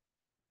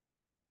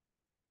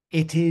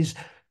 It is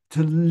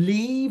to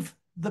leave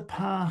the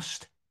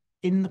past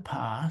in the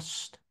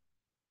past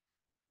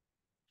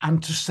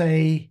and to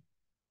say,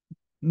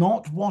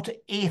 not what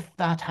if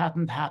that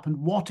hadn't happened?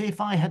 What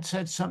if I had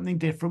said something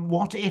different?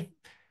 What if?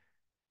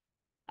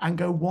 And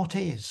go, what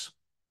is?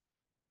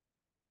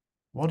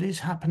 What is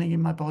happening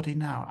in my body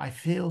now? I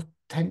feel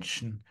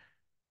tension.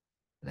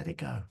 Let it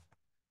go.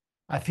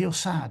 I feel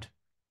sad.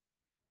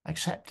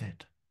 Accept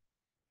it.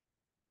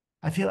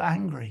 I feel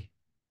angry.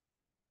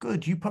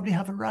 Good. You probably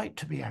have a right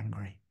to be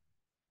angry.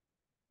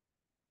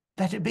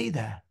 Let it be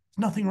there.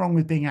 There's nothing wrong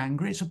with being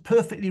angry. It's a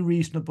perfectly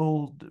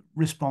reasonable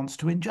response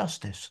to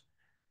injustice.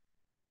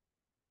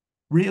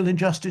 Real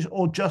injustice,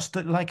 or just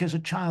that, like as a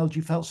child,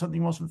 you felt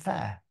something wasn't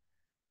fair.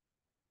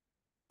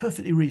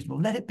 Perfectly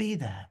reasonable. Let it be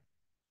there.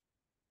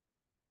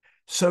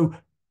 So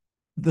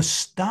the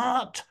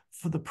start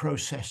for the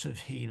process of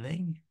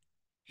healing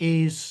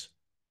is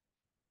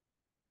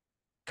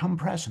come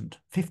present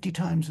 50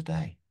 times a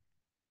day.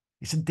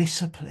 It's a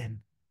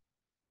discipline.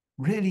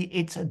 Really,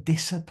 it's a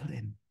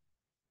discipline.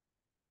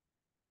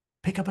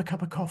 Pick up a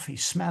cup of coffee,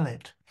 smell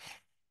it,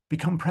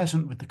 become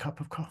present with the cup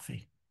of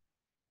coffee.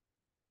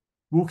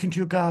 Walk into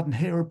your garden,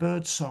 hear a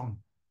bird song,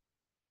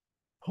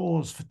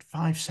 pause for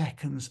 5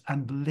 seconds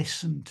and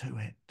listen to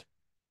it.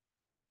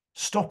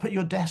 Stop at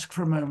your desk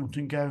for a moment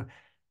and go,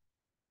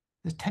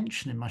 there's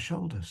tension in my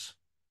shoulders.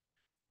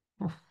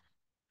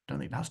 Don't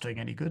think that's doing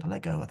any good. I'll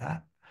let go of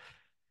that.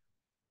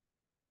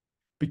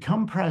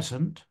 Become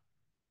present,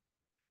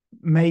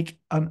 make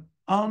an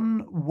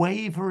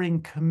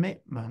unwavering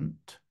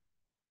commitment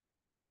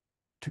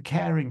to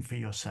caring for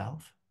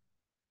yourself.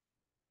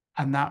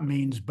 And that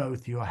means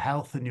both your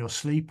health and your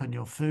sleep and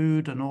your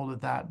food and all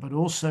of that, but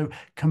also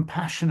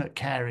compassionate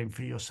caring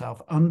for yourself,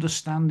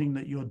 understanding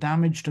that you're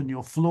damaged and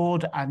you're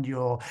flawed and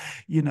you're,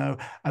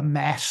 a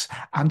mess.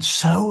 And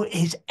so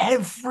is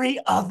every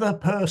other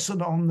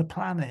person on the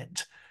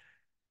planet.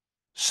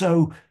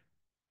 So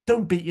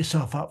don't beat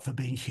yourself up for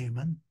being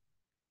human.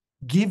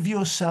 Give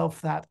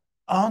yourself that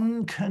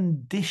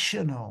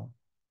unconditional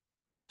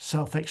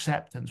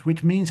self-acceptance,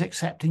 which means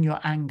accepting your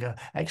anger,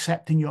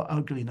 accepting your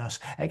ugliness,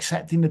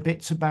 accepting the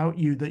bits about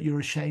you that you're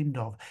ashamed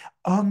of.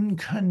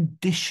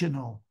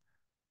 Unconditional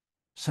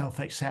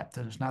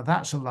self-acceptance. Now,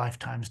 that's a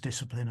lifetime's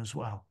discipline as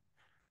well.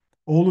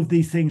 All of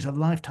these things are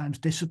lifetime's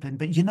discipline,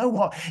 but you know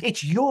what?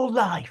 It's your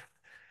life.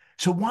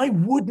 So why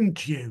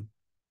wouldn't you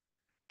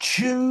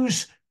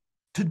choose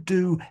to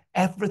do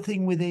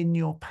everything within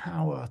your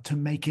power to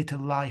make it a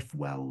life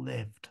well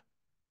lived?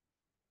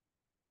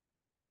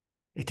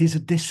 It is a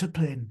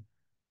discipline.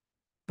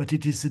 But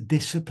it is the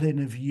discipline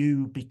of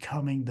you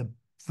becoming the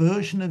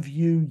version of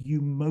you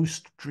you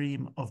most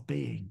dream of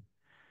being.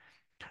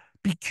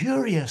 Be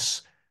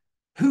curious.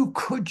 Who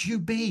could you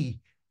be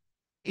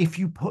if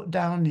you put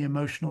down the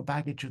emotional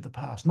baggage of the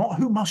past? Not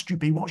who must you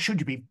be, what should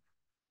you be?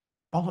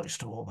 Bollocks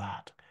to all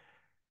that.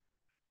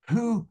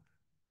 Who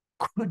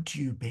could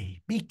you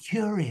be? Be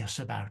curious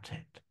about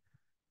it.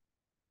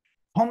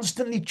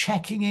 Constantly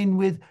checking in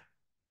with,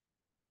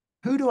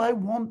 who do I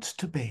want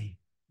to be?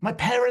 My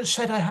parents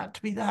said I had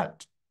to be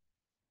that.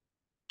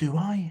 Do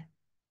I?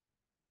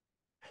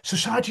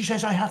 Society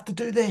says I have to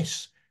do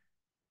this.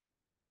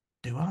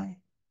 Do I?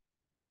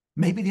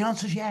 Maybe the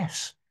answer is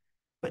yes,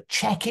 but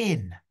check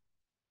in.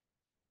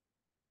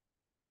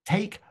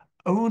 Take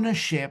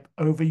ownership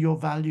over your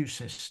value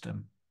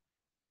system.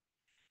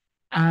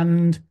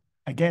 And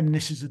again,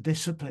 this is a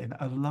discipline,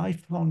 a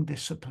lifelong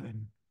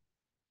discipline.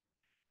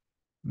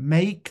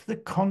 Make the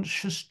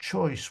conscious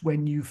choice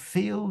when you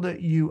feel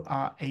that you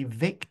are a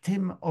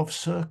victim of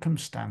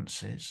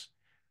circumstances,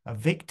 a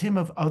victim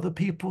of other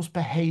people's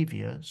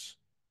behaviors,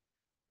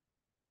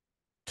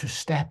 to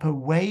step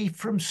away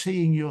from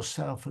seeing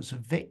yourself as a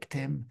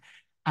victim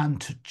and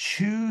to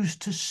choose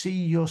to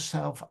see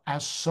yourself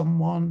as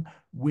someone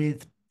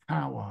with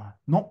power,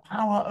 not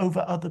power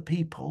over other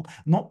people,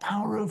 not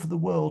power over the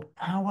world,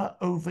 power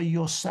over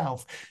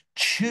yourself.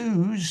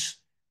 Choose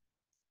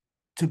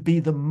to be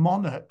the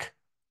monarch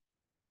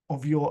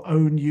of your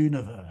own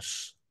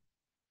universe,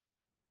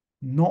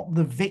 not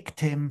the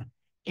victim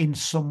in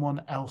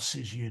someone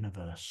else's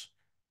universe.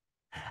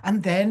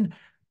 And then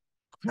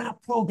crap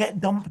will get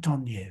dumped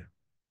on you.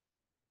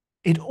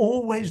 It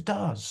always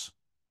does.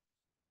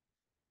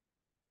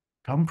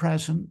 Come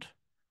present,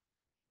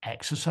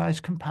 exercise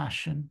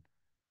compassion,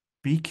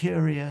 be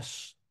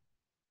curious,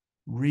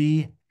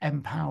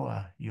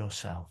 re-empower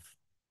yourself.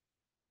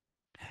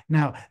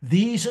 Now,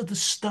 these are the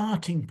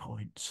starting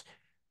points.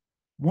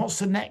 What's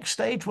the next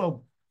stage?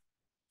 Well,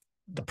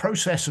 the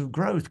process of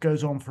growth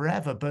goes on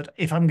forever. But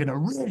if I'm going to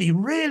really,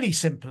 really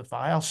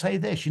simplify, I'll say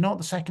this. You know what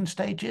the second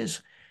stage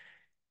is?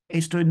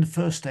 It's doing the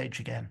first stage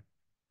again.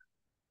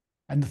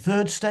 And the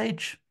third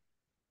stage,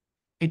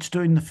 it's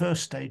doing the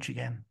first stage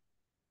again.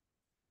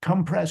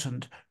 Come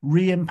present,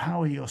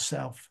 re-empower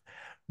yourself,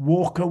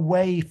 walk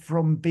away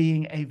from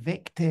being a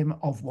victim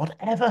of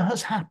whatever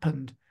has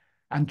happened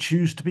and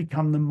choose to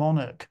become the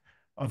monarch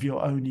of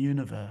your own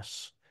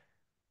universe.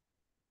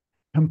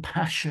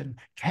 Compassion,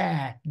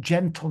 care,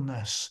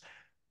 gentleness,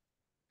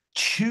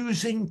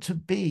 choosing to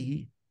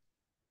be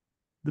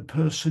the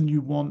person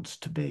you want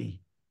to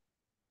be.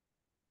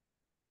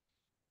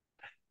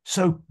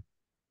 So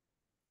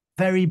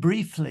very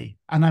briefly,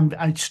 and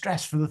I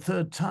stress for the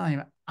third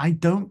time, I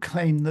don't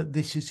claim that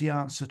this is the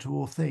answer to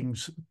all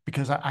things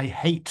because I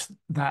hate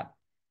that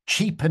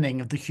cheapening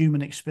of the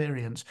human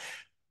experience.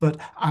 But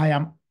I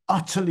am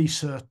utterly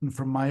certain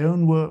from my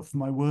own work, from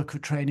my work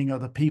of training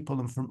other people,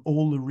 and from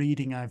all the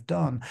reading I've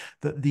done,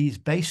 that these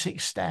basic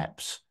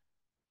steps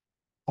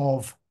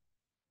of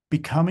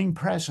becoming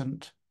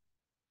present,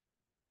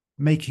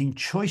 making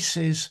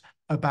choices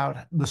about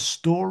the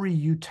story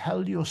you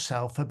tell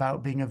yourself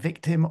about being a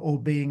victim or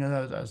being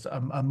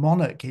a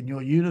monarch in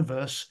your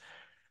universe,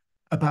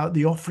 about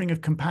the offering of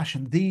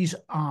compassion. These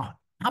are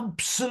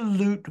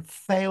absolute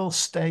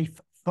fail-safe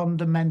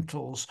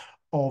fundamentals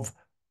of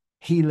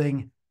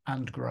healing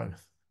and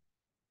growth.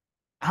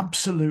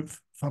 Absolute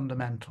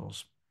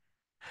fundamentals.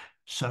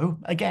 So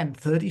again,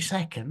 30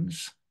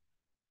 seconds,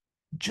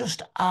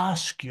 just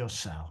ask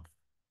yourself,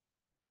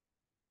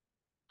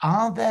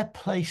 are there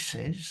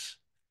places,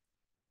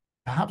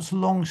 perhaps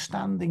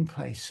long-standing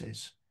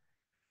places,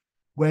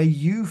 where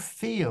you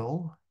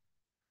feel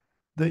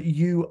that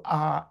you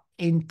are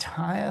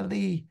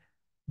entirely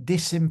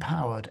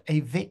disempowered,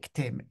 a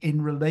victim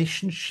in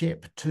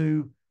relationship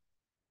to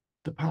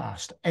the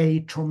past,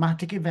 a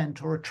traumatic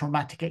event or a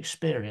traumatic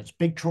experience,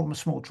 big trauma,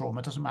 small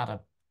trauma, doesn't matter,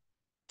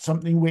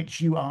 something which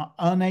you are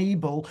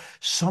unable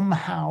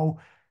somehow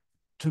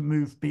to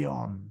move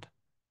beyond?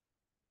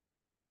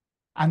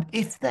 And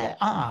if there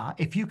are,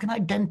 if you can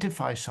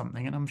identify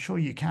something, and I'm sure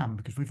you can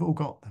because we've all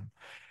got them,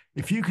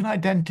 if you can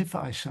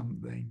identify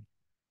something,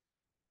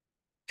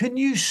 can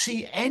you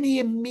see any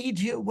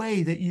immediate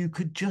way that you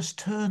could just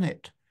turn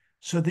it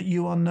so that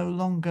you are no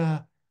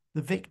longer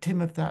the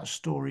victim of that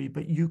story,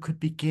 but you could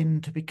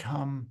begin to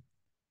become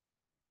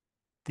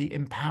the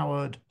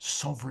empowered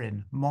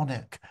sovereign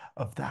monarch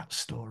of that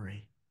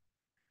story?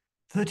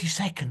 30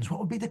 seconds,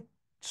 what would be the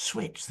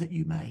switch that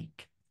you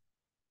make?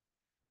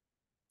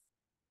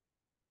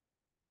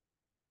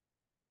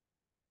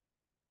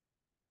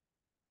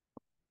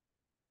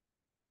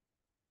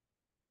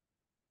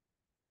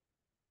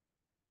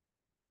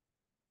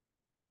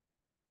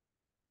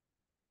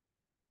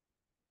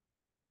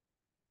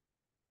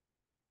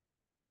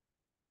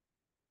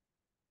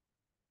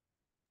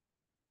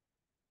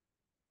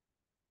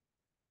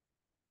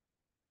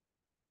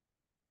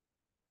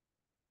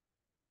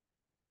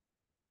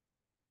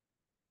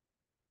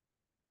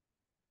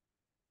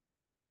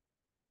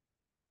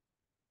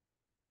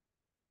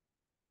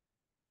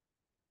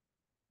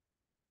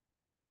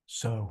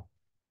 So,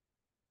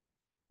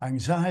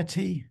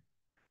 anxiety,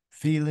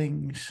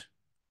 feelings,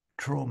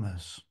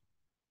 traumas,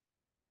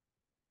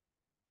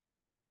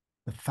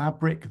 the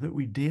fabric that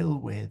we deal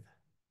with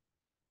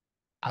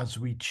as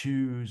we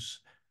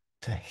choose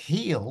to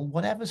heal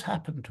whatever's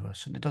happened to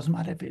us. And it doesn't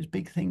matter if it's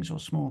big things or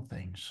small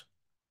things.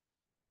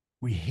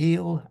 We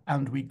heal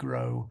and we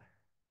grow.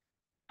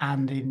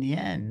 And in the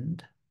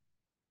end,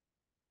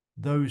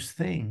 those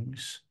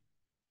things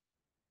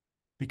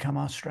become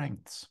our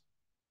strengths.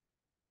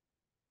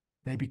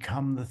 They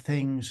become the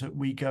things that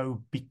we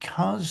go,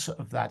 because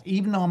of that,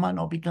 even though I might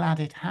not be glad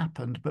it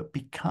happened, but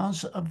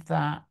because of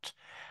that,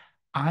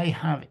 I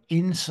have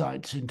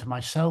insights into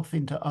myself,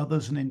 into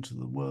others, and into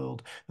the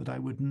world that I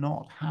would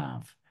not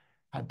have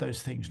had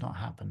those things not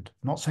happened.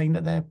 I'm not saying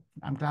that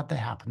I'm glad they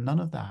happened, none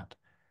of that.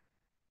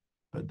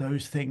 But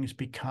those things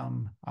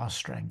become our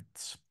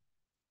strengths.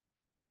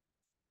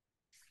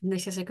 And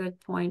this is a good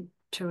point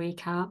to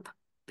recap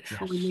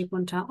before we Yes. move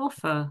on to our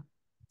offer.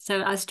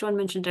 So as John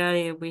mentioned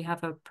earlier, we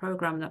have a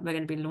program that we're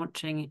going to be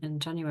launching in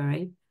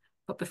January.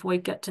 But before we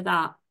get to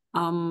that,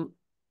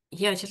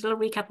 yeah, just a little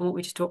recap on what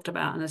we just talked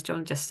about. And as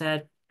John just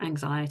said,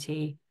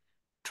 anxiety,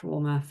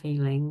 trauma,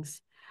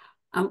 feelings.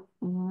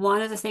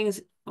 One of the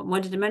things I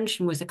wanted to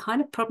mention was the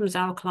kind of problems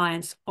our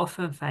clients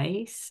often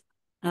face.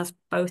 That's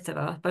both of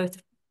us,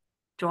 both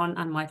John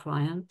and my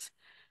clients.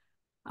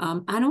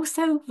 And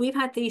also, we've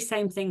had these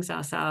same things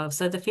ourselves.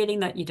 So the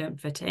feeling that you don't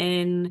fit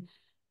in,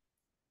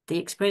 the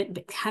experience,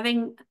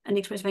 having an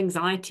experience of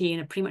anxiety on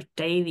a pretty much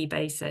daily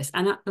basis.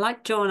 And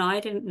like John, I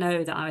didn't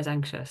know that I was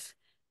anxious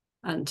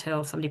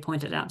until somebody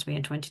pointed it out to me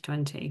in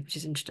 2020, which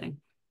is interesting.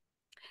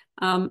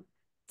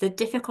 The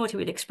difficulty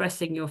with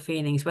expressing your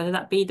feelings, whether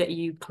that be that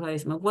you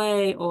close them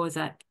away or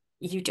that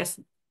you just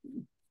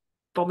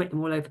vomit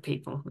them all over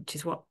people, which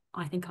is what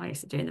I think I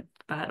used to do in the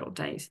bad old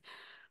days.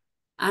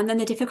 And then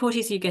the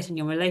difficulties you get in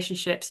your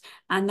relationships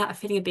and that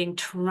feeling of being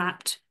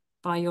trapped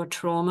by your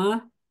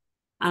trauma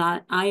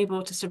and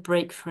able to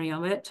break free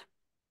of it.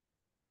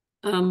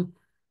 And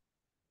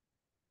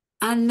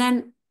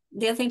then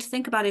the other thing to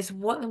think about is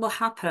what will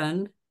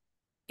happen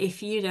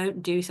if you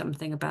don't do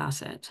something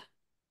about it.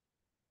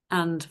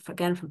 And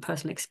again, from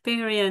personal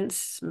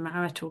experience,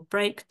 marital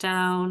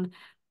breakdown,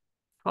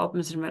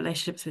 problems in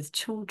relationships with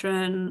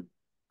children,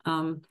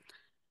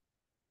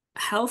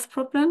 health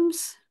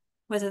problems,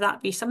 whether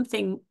that be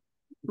something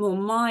more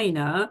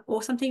minor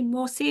or something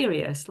more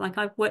serious. Like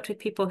I've worked with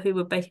people who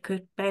were basically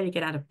could barely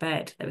get out of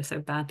bed. They were so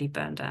badly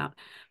burned out.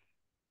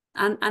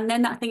 And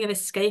then that thing of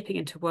escaping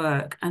into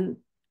work and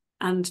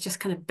just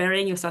kind of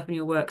burying yourself in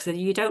your work so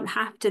you don't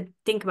have to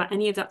think about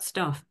any of that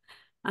stuff.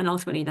 And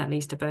ultimately that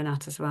leads to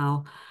burnout as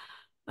well.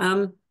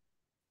 And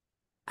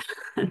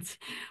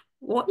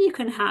what you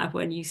can have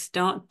when you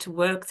start to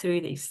work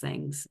through these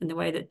things in the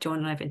way that John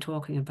and I have been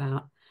talking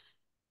about,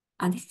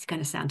 and this is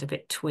going to sound a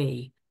bit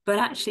twee, but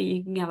actually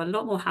you can have a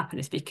lot more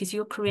happiness because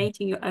you're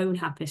creating your own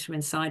happiness from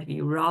inside of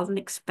you rather than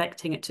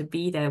expecting it to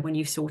be there when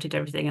you've sorted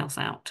everything else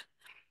out.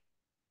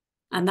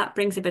 And that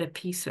brings a bit of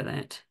peace with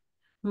it.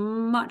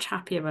 Much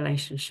happier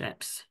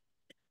relationships,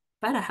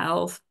 better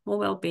health, more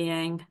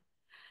well-being,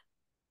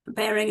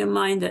 bearing in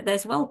mind that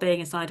there's well-being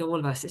inside all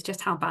of us. It's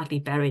just how badly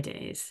buried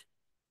it is.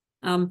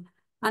 And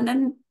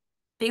then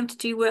be able to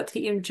do work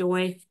that you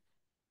enjoy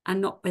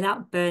and not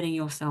without burning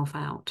yourself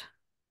out.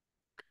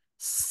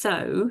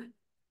 So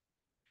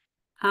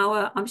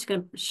I'm just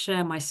going to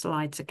share my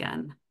slides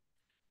again.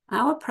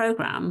 Our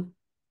program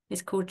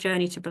is called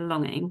Journey to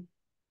Belonging.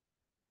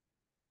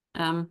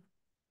 And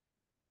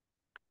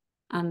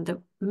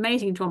the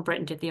amazing John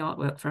Britton did the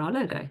artwork for our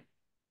logo.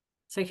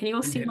 So can you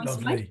all see my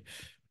slide?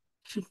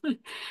 Lovely.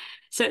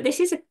 So this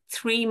is a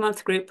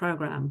 3-month group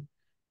program,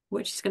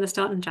 which is going to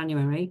start in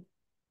January.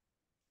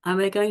 And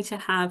we're going to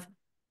have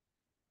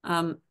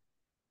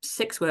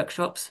 6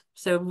 workshops,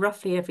 so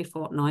roughly every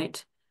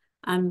fortnight.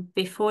 And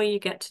before you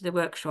get to the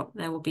workshop,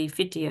 there will be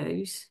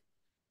videos.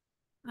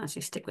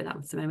 Actually, stick with that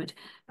for the moment.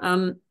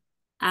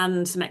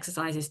 And some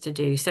exercises to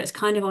do. So it's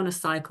kind of on a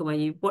cycle where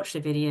you watch the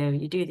video,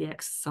 you do the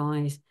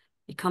exercise,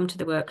 you come to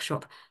the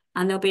workshop,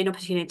 and there'll be an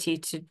opportunity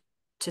to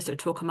sort of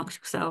talk amongst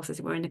yourselves as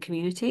it were in the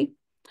community.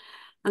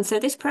 And so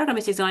this program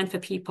is designed for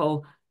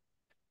people,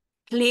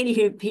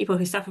 clearly people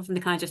who suffer from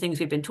the kinds of things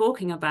we've been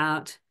talking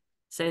about.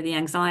 So the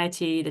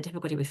anxiety, the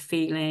difficulty with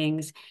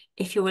feelings,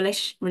 if your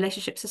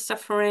relationships are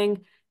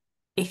suffering,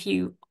 if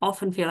you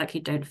often feel like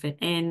you don't fit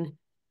in,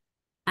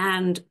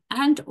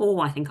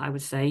 or I think I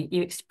would say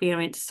you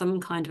experience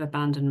some kind of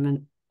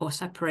abandonment or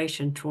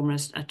separation trauma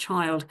as a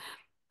child.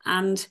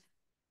 And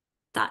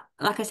that,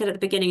 like I said at the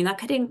beginning, that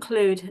could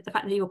include the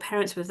fact that your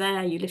parents were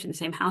there, you lived in the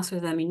same house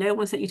with them, no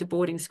one sent you to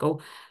boarding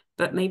school,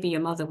 but maybe your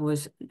mother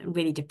was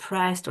really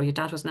depressed or your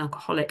dad was an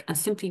alcoholic and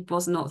simply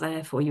was not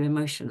there for you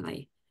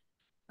emotionally.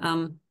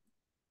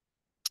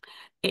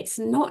 It's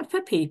not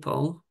for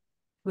people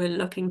who are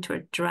looking to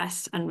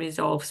address and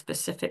resolve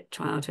specific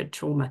childhood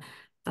trauma.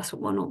 That's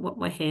what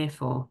we're here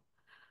for.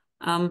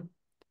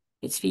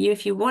 It's for you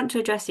if you want to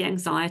address the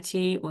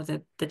anxiety or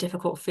the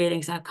difficult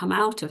feelings that have come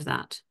out of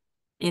that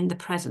in the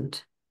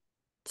present.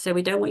 So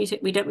we don't want you to,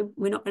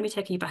 we're not going to be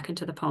taking you back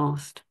into the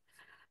past.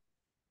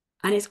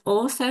 And it's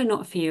also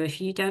not for you if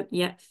you don't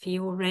yet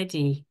feel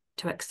ready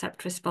to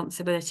accept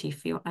responsibility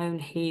for your own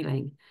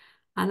healing.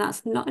 And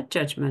that's not a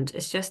judgment.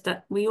 It's just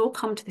that we all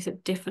come to this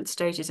at different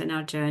stages in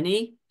our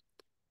journey.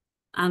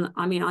 And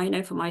I mean, I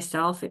know for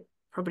myself, it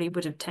probably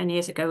would have 10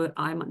 years ago,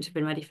 I might have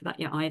been ready for that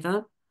yet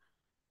either.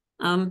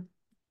 Whoa,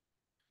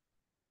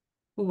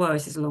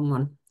 this is a long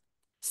one.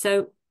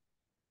 So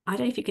I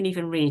don't know if you can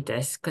even read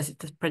this because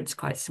the print's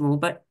quite small,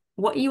 but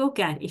what you will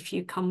get if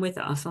you come with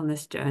us on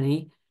this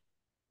journey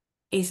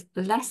is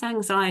less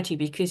anxiety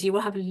because you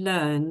will have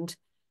learned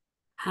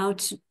how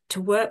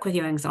to work with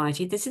your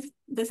anxiety.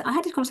 I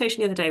had a conversation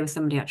the other day with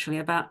somebody actually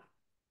about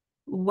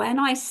when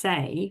I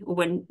say, or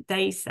when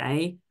they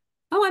say,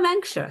 oh, I'm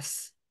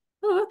anxious.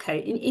 Oh, okay.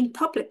 In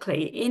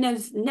publicly, in a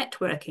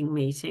networking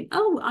meeting,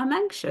 oh, I'm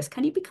anxious.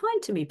 Can you be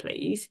kind to me,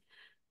 please?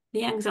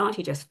 The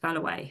anxiety just fell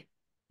away.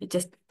 It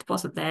just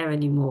wasn't there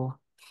anymore.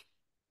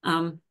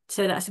 So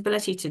that's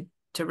ability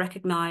to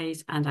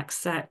recognize and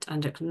accept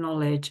and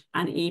acknowledge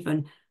and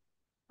even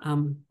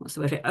what's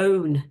the word?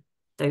 Own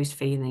those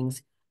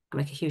feelings can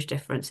make a huge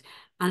difference.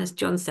 And as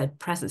John said,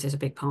 presence is a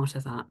big part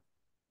of that.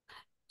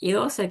 You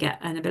also get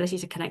an ability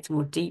to connect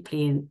more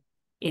deeply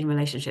in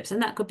relationships,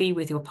 and that could be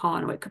with your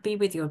partner, or it could be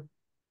with your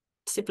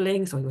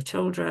siblings or your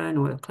children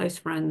or your close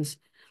friends.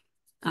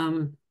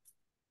 You'll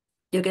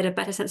get a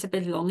better sense of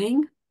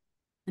belonging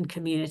and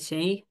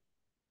community.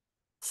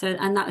 So,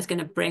 and that is going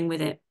to bring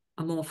with it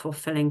a more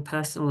fulfilling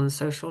personal and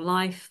social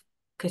life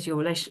because your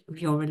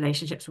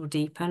relationships will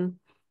deepen.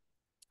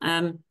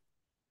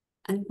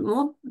 And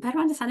more better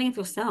understanding of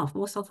yourself,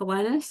 more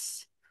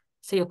self-awareness.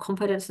 So your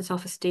confidence and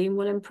self-esteem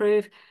will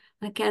improve.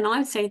 And again, I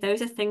would say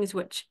those are things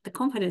which the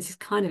confidence is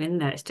kind of in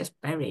there, it's just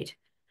buried.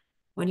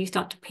 When you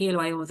start to peel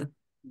away all the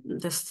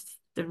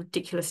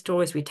ridiculous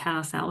stories we tell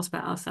ourselves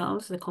about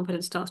ourselves, the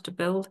confidence starts to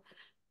build.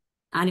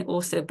 And it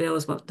also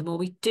builds what the more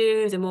we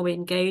do, the more we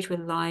engage with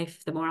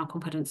life, the more our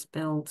confidence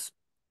builds.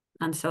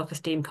 And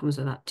self-esteem comes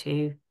with that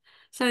too.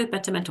 So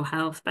better mental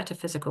health, better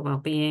physical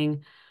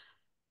well-being,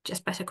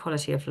 just better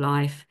quality of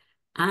life,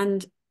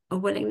 and a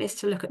willingness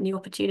to look at new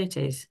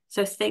opportunities.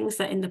 So things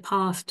that in the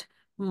past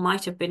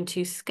might have been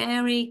too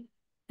scary,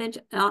 they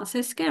aren't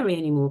so scary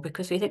anymore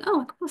because we think,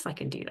 oh, of course I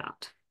can do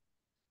that.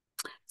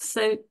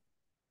 So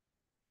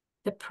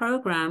the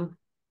program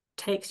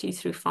takes you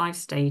through 5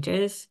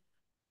 stages.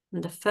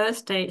 And the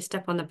first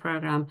step on the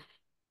program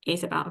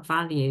is about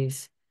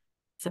values.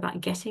 It's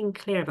about getting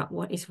clear about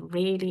what is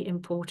really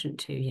important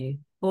to you.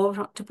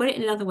 Or to put it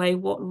in another way,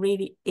 what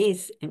really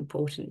is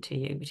important to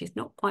you, which is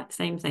not quite the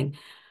same thing.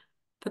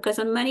 Because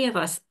many of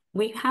us,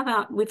 we've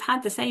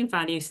had the same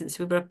values since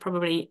we were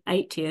probably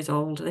 8 years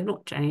old. They've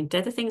not changed.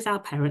 They're the things our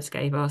parents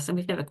gave us, and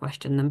we've never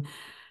questioned them.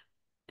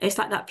 It's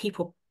like that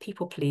people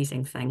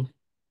pleasing thing.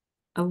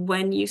 And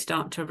when you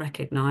start to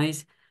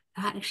recognize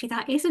that actually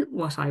that isn't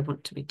what I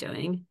want to be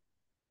doing,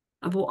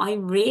 and what I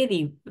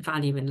really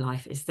value in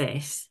life is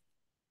this,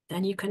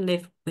 then you can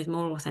live with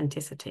more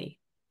authenticity.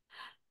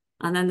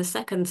 And then the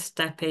second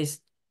step is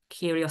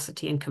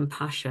curiosity and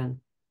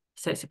compassion.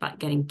 So it's about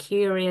getting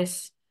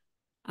curious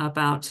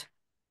about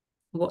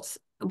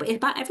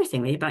about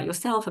everything, really, about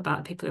yourself,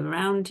 about people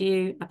around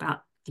you,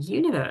 about the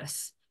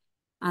universe,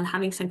 and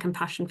having some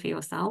compassion for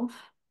yourself,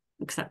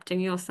 accepting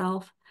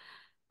yourself.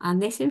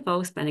 And this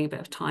involves spending a bit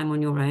of time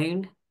on your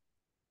own,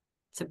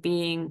 so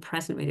being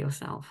present with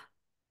yourself.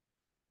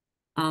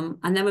 And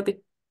then we'll be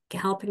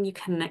helping you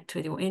connect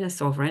with your inner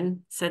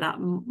sovereign, so that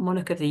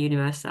monarch of the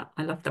universe. That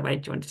I love the way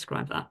John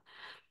described that.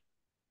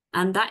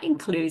 And that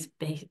includes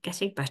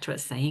getting better at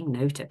saying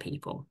no to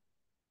people.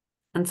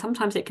 And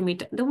sometimes it can be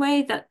the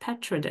way that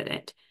Petra did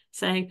it,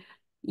 saying,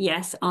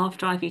 yes,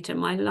 after I've eaten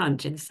my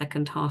lunch in the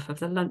second half of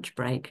the lunch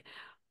break,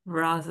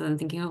 rather than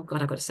thinking, oh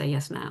God, I've got to say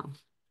yes now.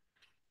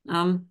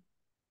 And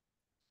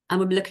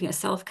we'll be looking at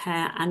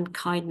self-care and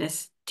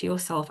kindness to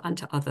yourself and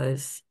to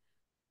others.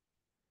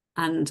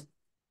 And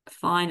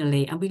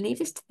finally, and we leave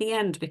this to the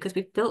end because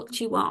we've built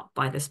you up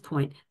by this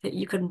point that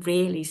you can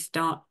really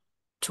start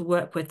to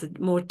work with the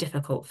more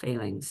difficult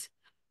feelings.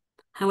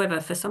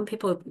 However, for some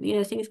people,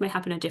 things may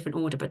happen in a different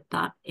order, but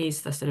that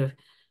is the sort of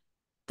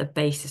the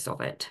basis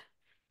of it.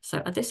 So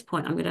at this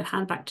point, I'm going to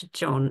hand back to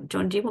John.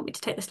 John, do you want me to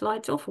take the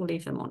slides off or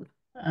leave them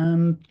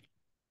on?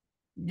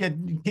 Yeah,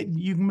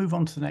 you can move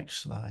on to the next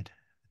slide,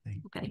 I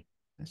think. Okay.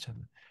 Let's have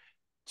it.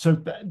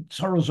 So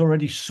Sorrel's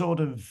already sort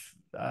of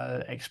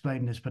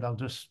explained this, but I'll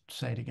just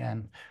say it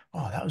again.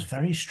 Oh, that was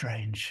very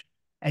strange.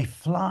 A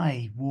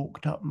fly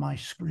walked up my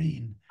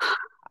screen,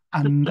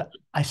 and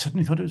I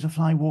suddenly thought it was a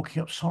fly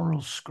walking up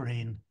Sorrel's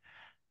screen.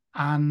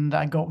 And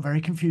I got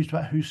very confused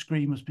about whose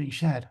screen was being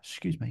shared.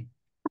 Excuse me,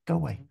 go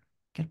away.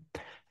 Okay.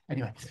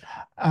 Anyway,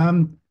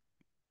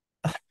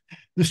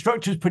 the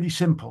structure is pretty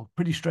simple,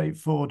 pretty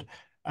straightforward.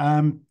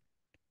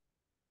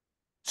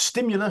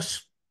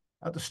 Stimulus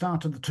at the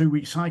start of the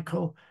 2-week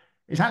cycle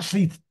is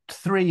actually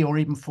 3 or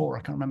even 4,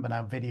 I can't remember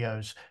now,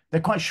 videos.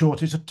 They're quite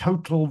short. It's a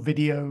total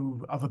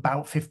video of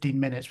about 15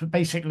 minutes, but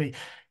basically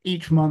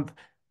each month,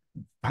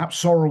 perhaps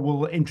Sorrel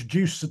will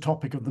introduce the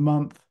topic of the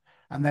month,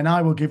 and then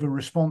I will give a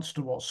response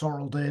to what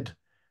Sorrel did,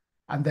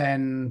 and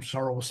then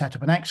Sorrel will set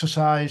up an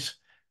exercise,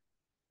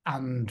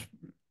 and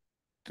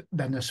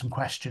then there's some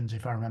questions,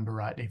 if I remember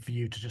rightly, for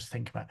you to just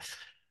think about.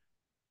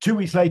 2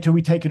 weeks later,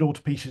 we take it all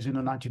to pieces in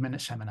a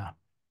 90-minute seminar.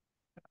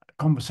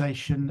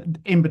 Conversation.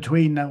 In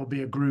between, there will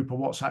be a group, a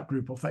WhatsApp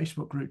group or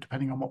Facebook group,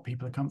 depending on what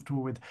people are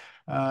comfortable with.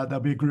 There'll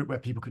be a group where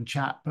people can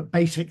chat, but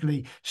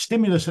basically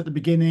stimulus at the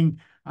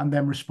beginning and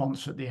then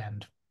response at the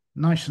end.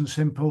 Nice and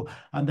simple.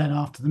 And then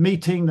after the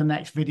meeting, the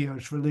next video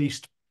is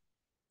released.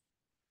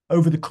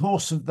 Over the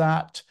course of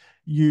that,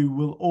 you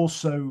will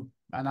also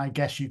and I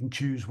guess you can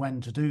choose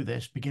when to do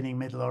this, beginning,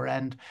 middle, or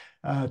end.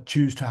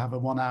 Choose to have a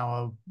 1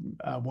 hour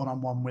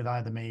one-on-one with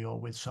either me or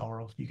with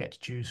Sorrel. You get to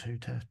choose who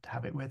to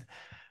have it with.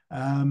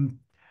 And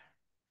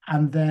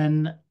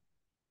then,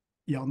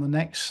 yeah, on the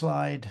next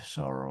slide,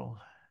 Sorrel.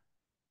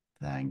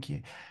 Thank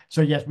you.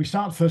 So yes, we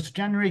start 1st of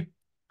January.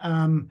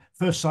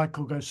 First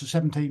cycle goes to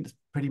 17th,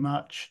 pretty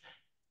much.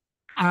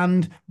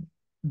 And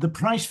the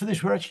price for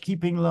this we're actually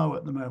keeping low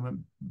at the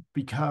moment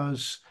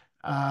because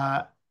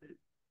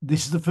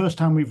this is the first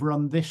time we've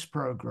run this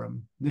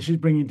program. This is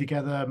bringing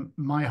together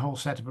my whole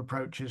set of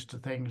approaches to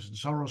things and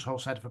Sorrel's whole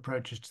set of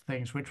approaches to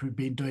things, which we've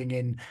been doing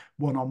in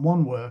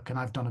one-on-one work. And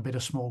I've done a bit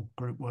of small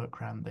group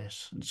work around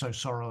this. And so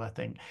Sorrel, I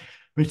think.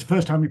 But it's the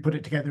first time we put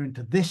it together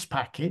into this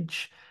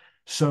package.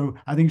 So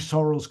I think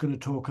Sorrel's going to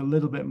talk a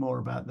little bit more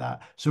about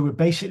that. So we're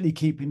basically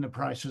keeping the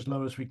price as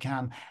low as we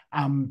can.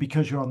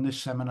 Because you're on this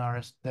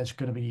seminar, there's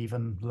going to be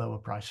even lower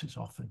prices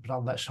offered. But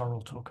I'll let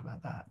Sorrel talk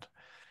about that.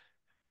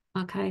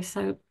 Okay,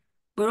 so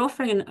we're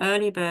offering an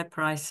early bird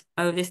price.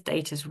 Oh, this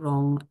date is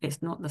wrong.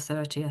 It's not the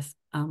 30th.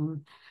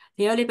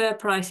 The early bird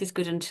price is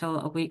good until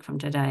a week from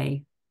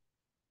today.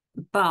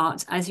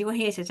 But as you will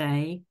hear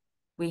today,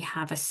 we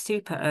have a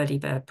super early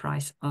bird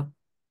price of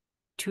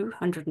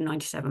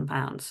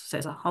 £297. So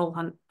it's a whole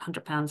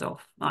 £100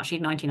 off,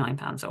 actually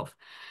 £99 off.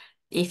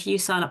 If you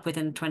sign up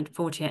within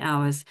 48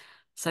 hours,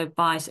 so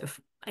by sort of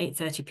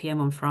 8:30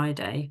 p.m. on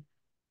Friday.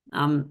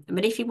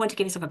 But if you want to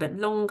give yourself a bit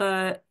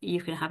longer, you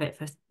can have it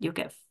you'll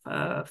get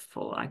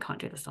for, I can't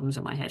do the sums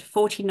in my head,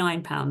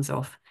 £49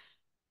 off.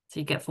 So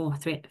you get for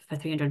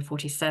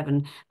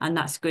 347, and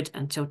that's good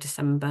until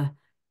December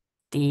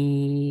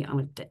I'm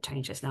going to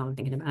change this now, I'm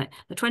thinking about it,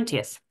 the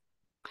 20th.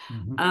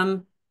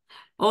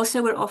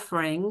 Also, we're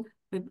offering,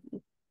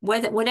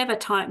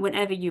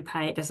 whenever you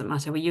pay, it doesn't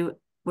matter.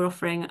 We're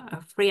offering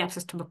a free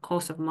access to a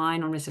course of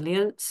mine on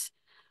resilience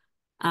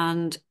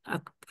and a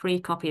free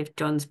copy of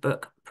John's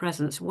book,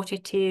 Presence, What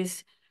It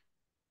Is.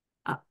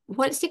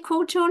 What's it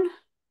called, John?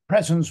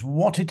 Presence,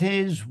 What It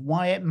Is,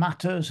 Why It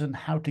Matters, and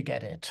How to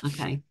Get It.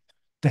 Okay.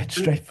 Dead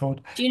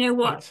straightforward. Do you know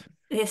what?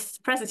 This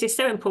presence is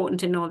so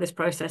important in all this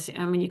process.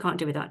 I mean, you can't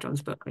do without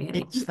John's book,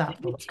 really. It's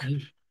that book.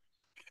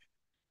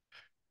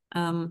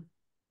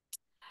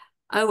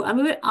 Oh,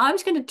 I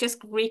was going to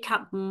just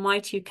recap my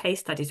 2 case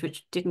studies,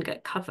 which didn't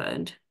get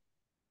covered.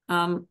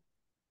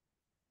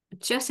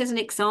 Just as an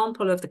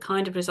example of the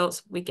kind of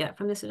results we get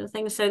from this sort of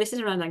thing. So this is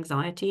around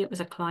anxiety. It was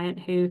a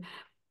client whose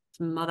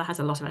mother has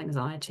a lot of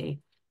anxiety,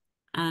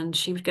 and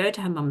she would go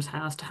to her mum's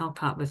house to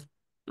help out with,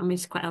 I mean,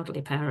 it's quite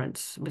elderly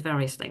parents with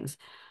various things.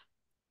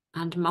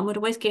 And mum would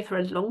always give her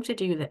a long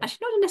to-do list.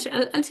 Actually, not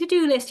necessarily a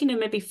to-do list,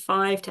 maybe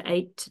 5 to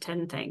 8 to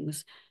 10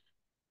 things.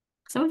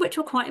 Some of which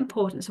were quite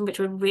important, some of which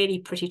were really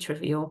pretty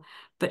trivial,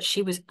 but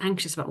she was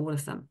anxious about all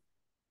of them.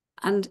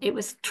 And it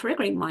was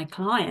triggering my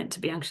client to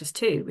be anxious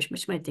too,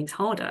 which made things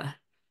harder.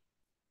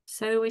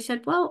 So I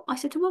said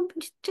to mum,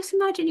 just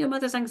imagine your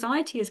mother's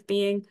anxiety as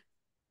being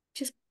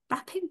just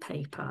wrapping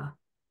paper.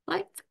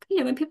 Like,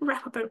 when people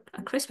wrap up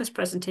a Christmas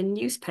present in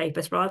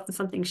newspapers rather than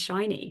something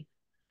shiny.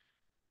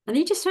 And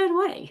then you just throw it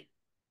away.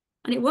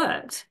 And it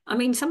worked. I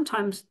mean,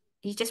 sometimes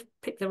you just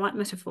pick the right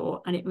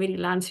metaphor and it really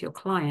lands for your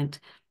client.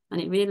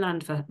 And it really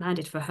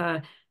landed for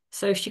her.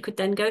 So she could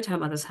then go to her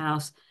mother's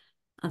house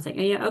and think,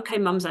 oh, yeah, okay,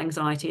 mum's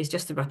anxiety is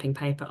just the wrapping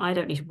paper. I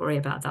don't need to worry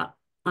about that.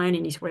 I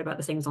only need to worry about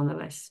the things on the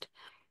list.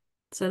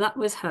 So that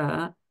was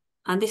her.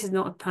 And this is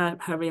not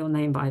her real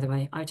name, by the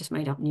way. I just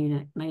made up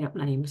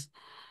names.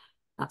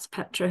 That's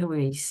Petra, who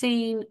we've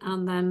seen.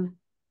 And then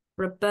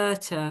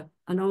Roberta,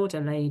 an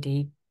older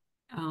lady.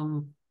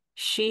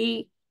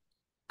 She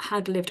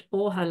had lived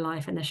all her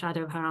life in the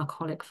shadow of her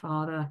alcoholic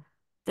father.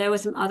 There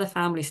was some other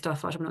family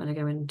stuff which I'm not going to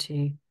go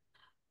into.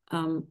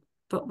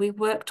 But we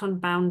worked on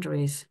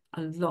boundaries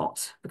a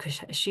lot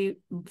because she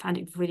found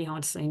it really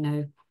hard to say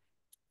no.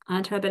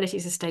 And her ability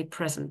to stay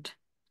present.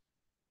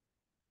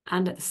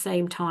 And at the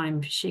same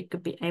time, she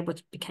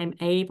became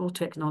able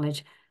to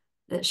acknowledge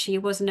that she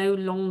was no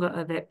longer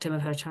a victim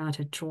of her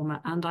childhood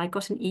trauma. And I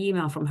got an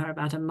email from her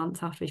about a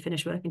month after we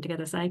finished working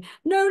together saying,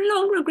 no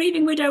longer a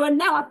grieving widow and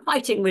now a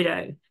fighting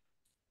widow,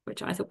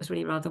 which I thought was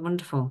really rather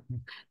wonderful.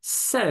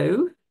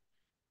 So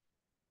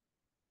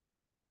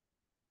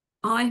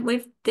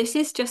this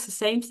is just the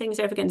same things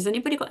over again. Has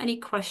anybody got any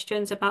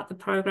questions about the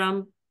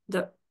program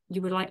that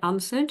you would like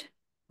answered?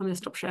 I'm going to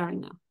stop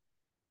sharing now.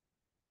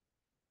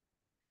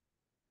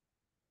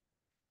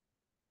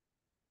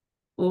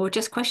 Or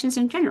just questions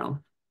in general.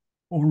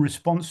 Or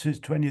responses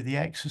to any of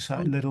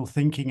the little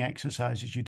thinking exercises you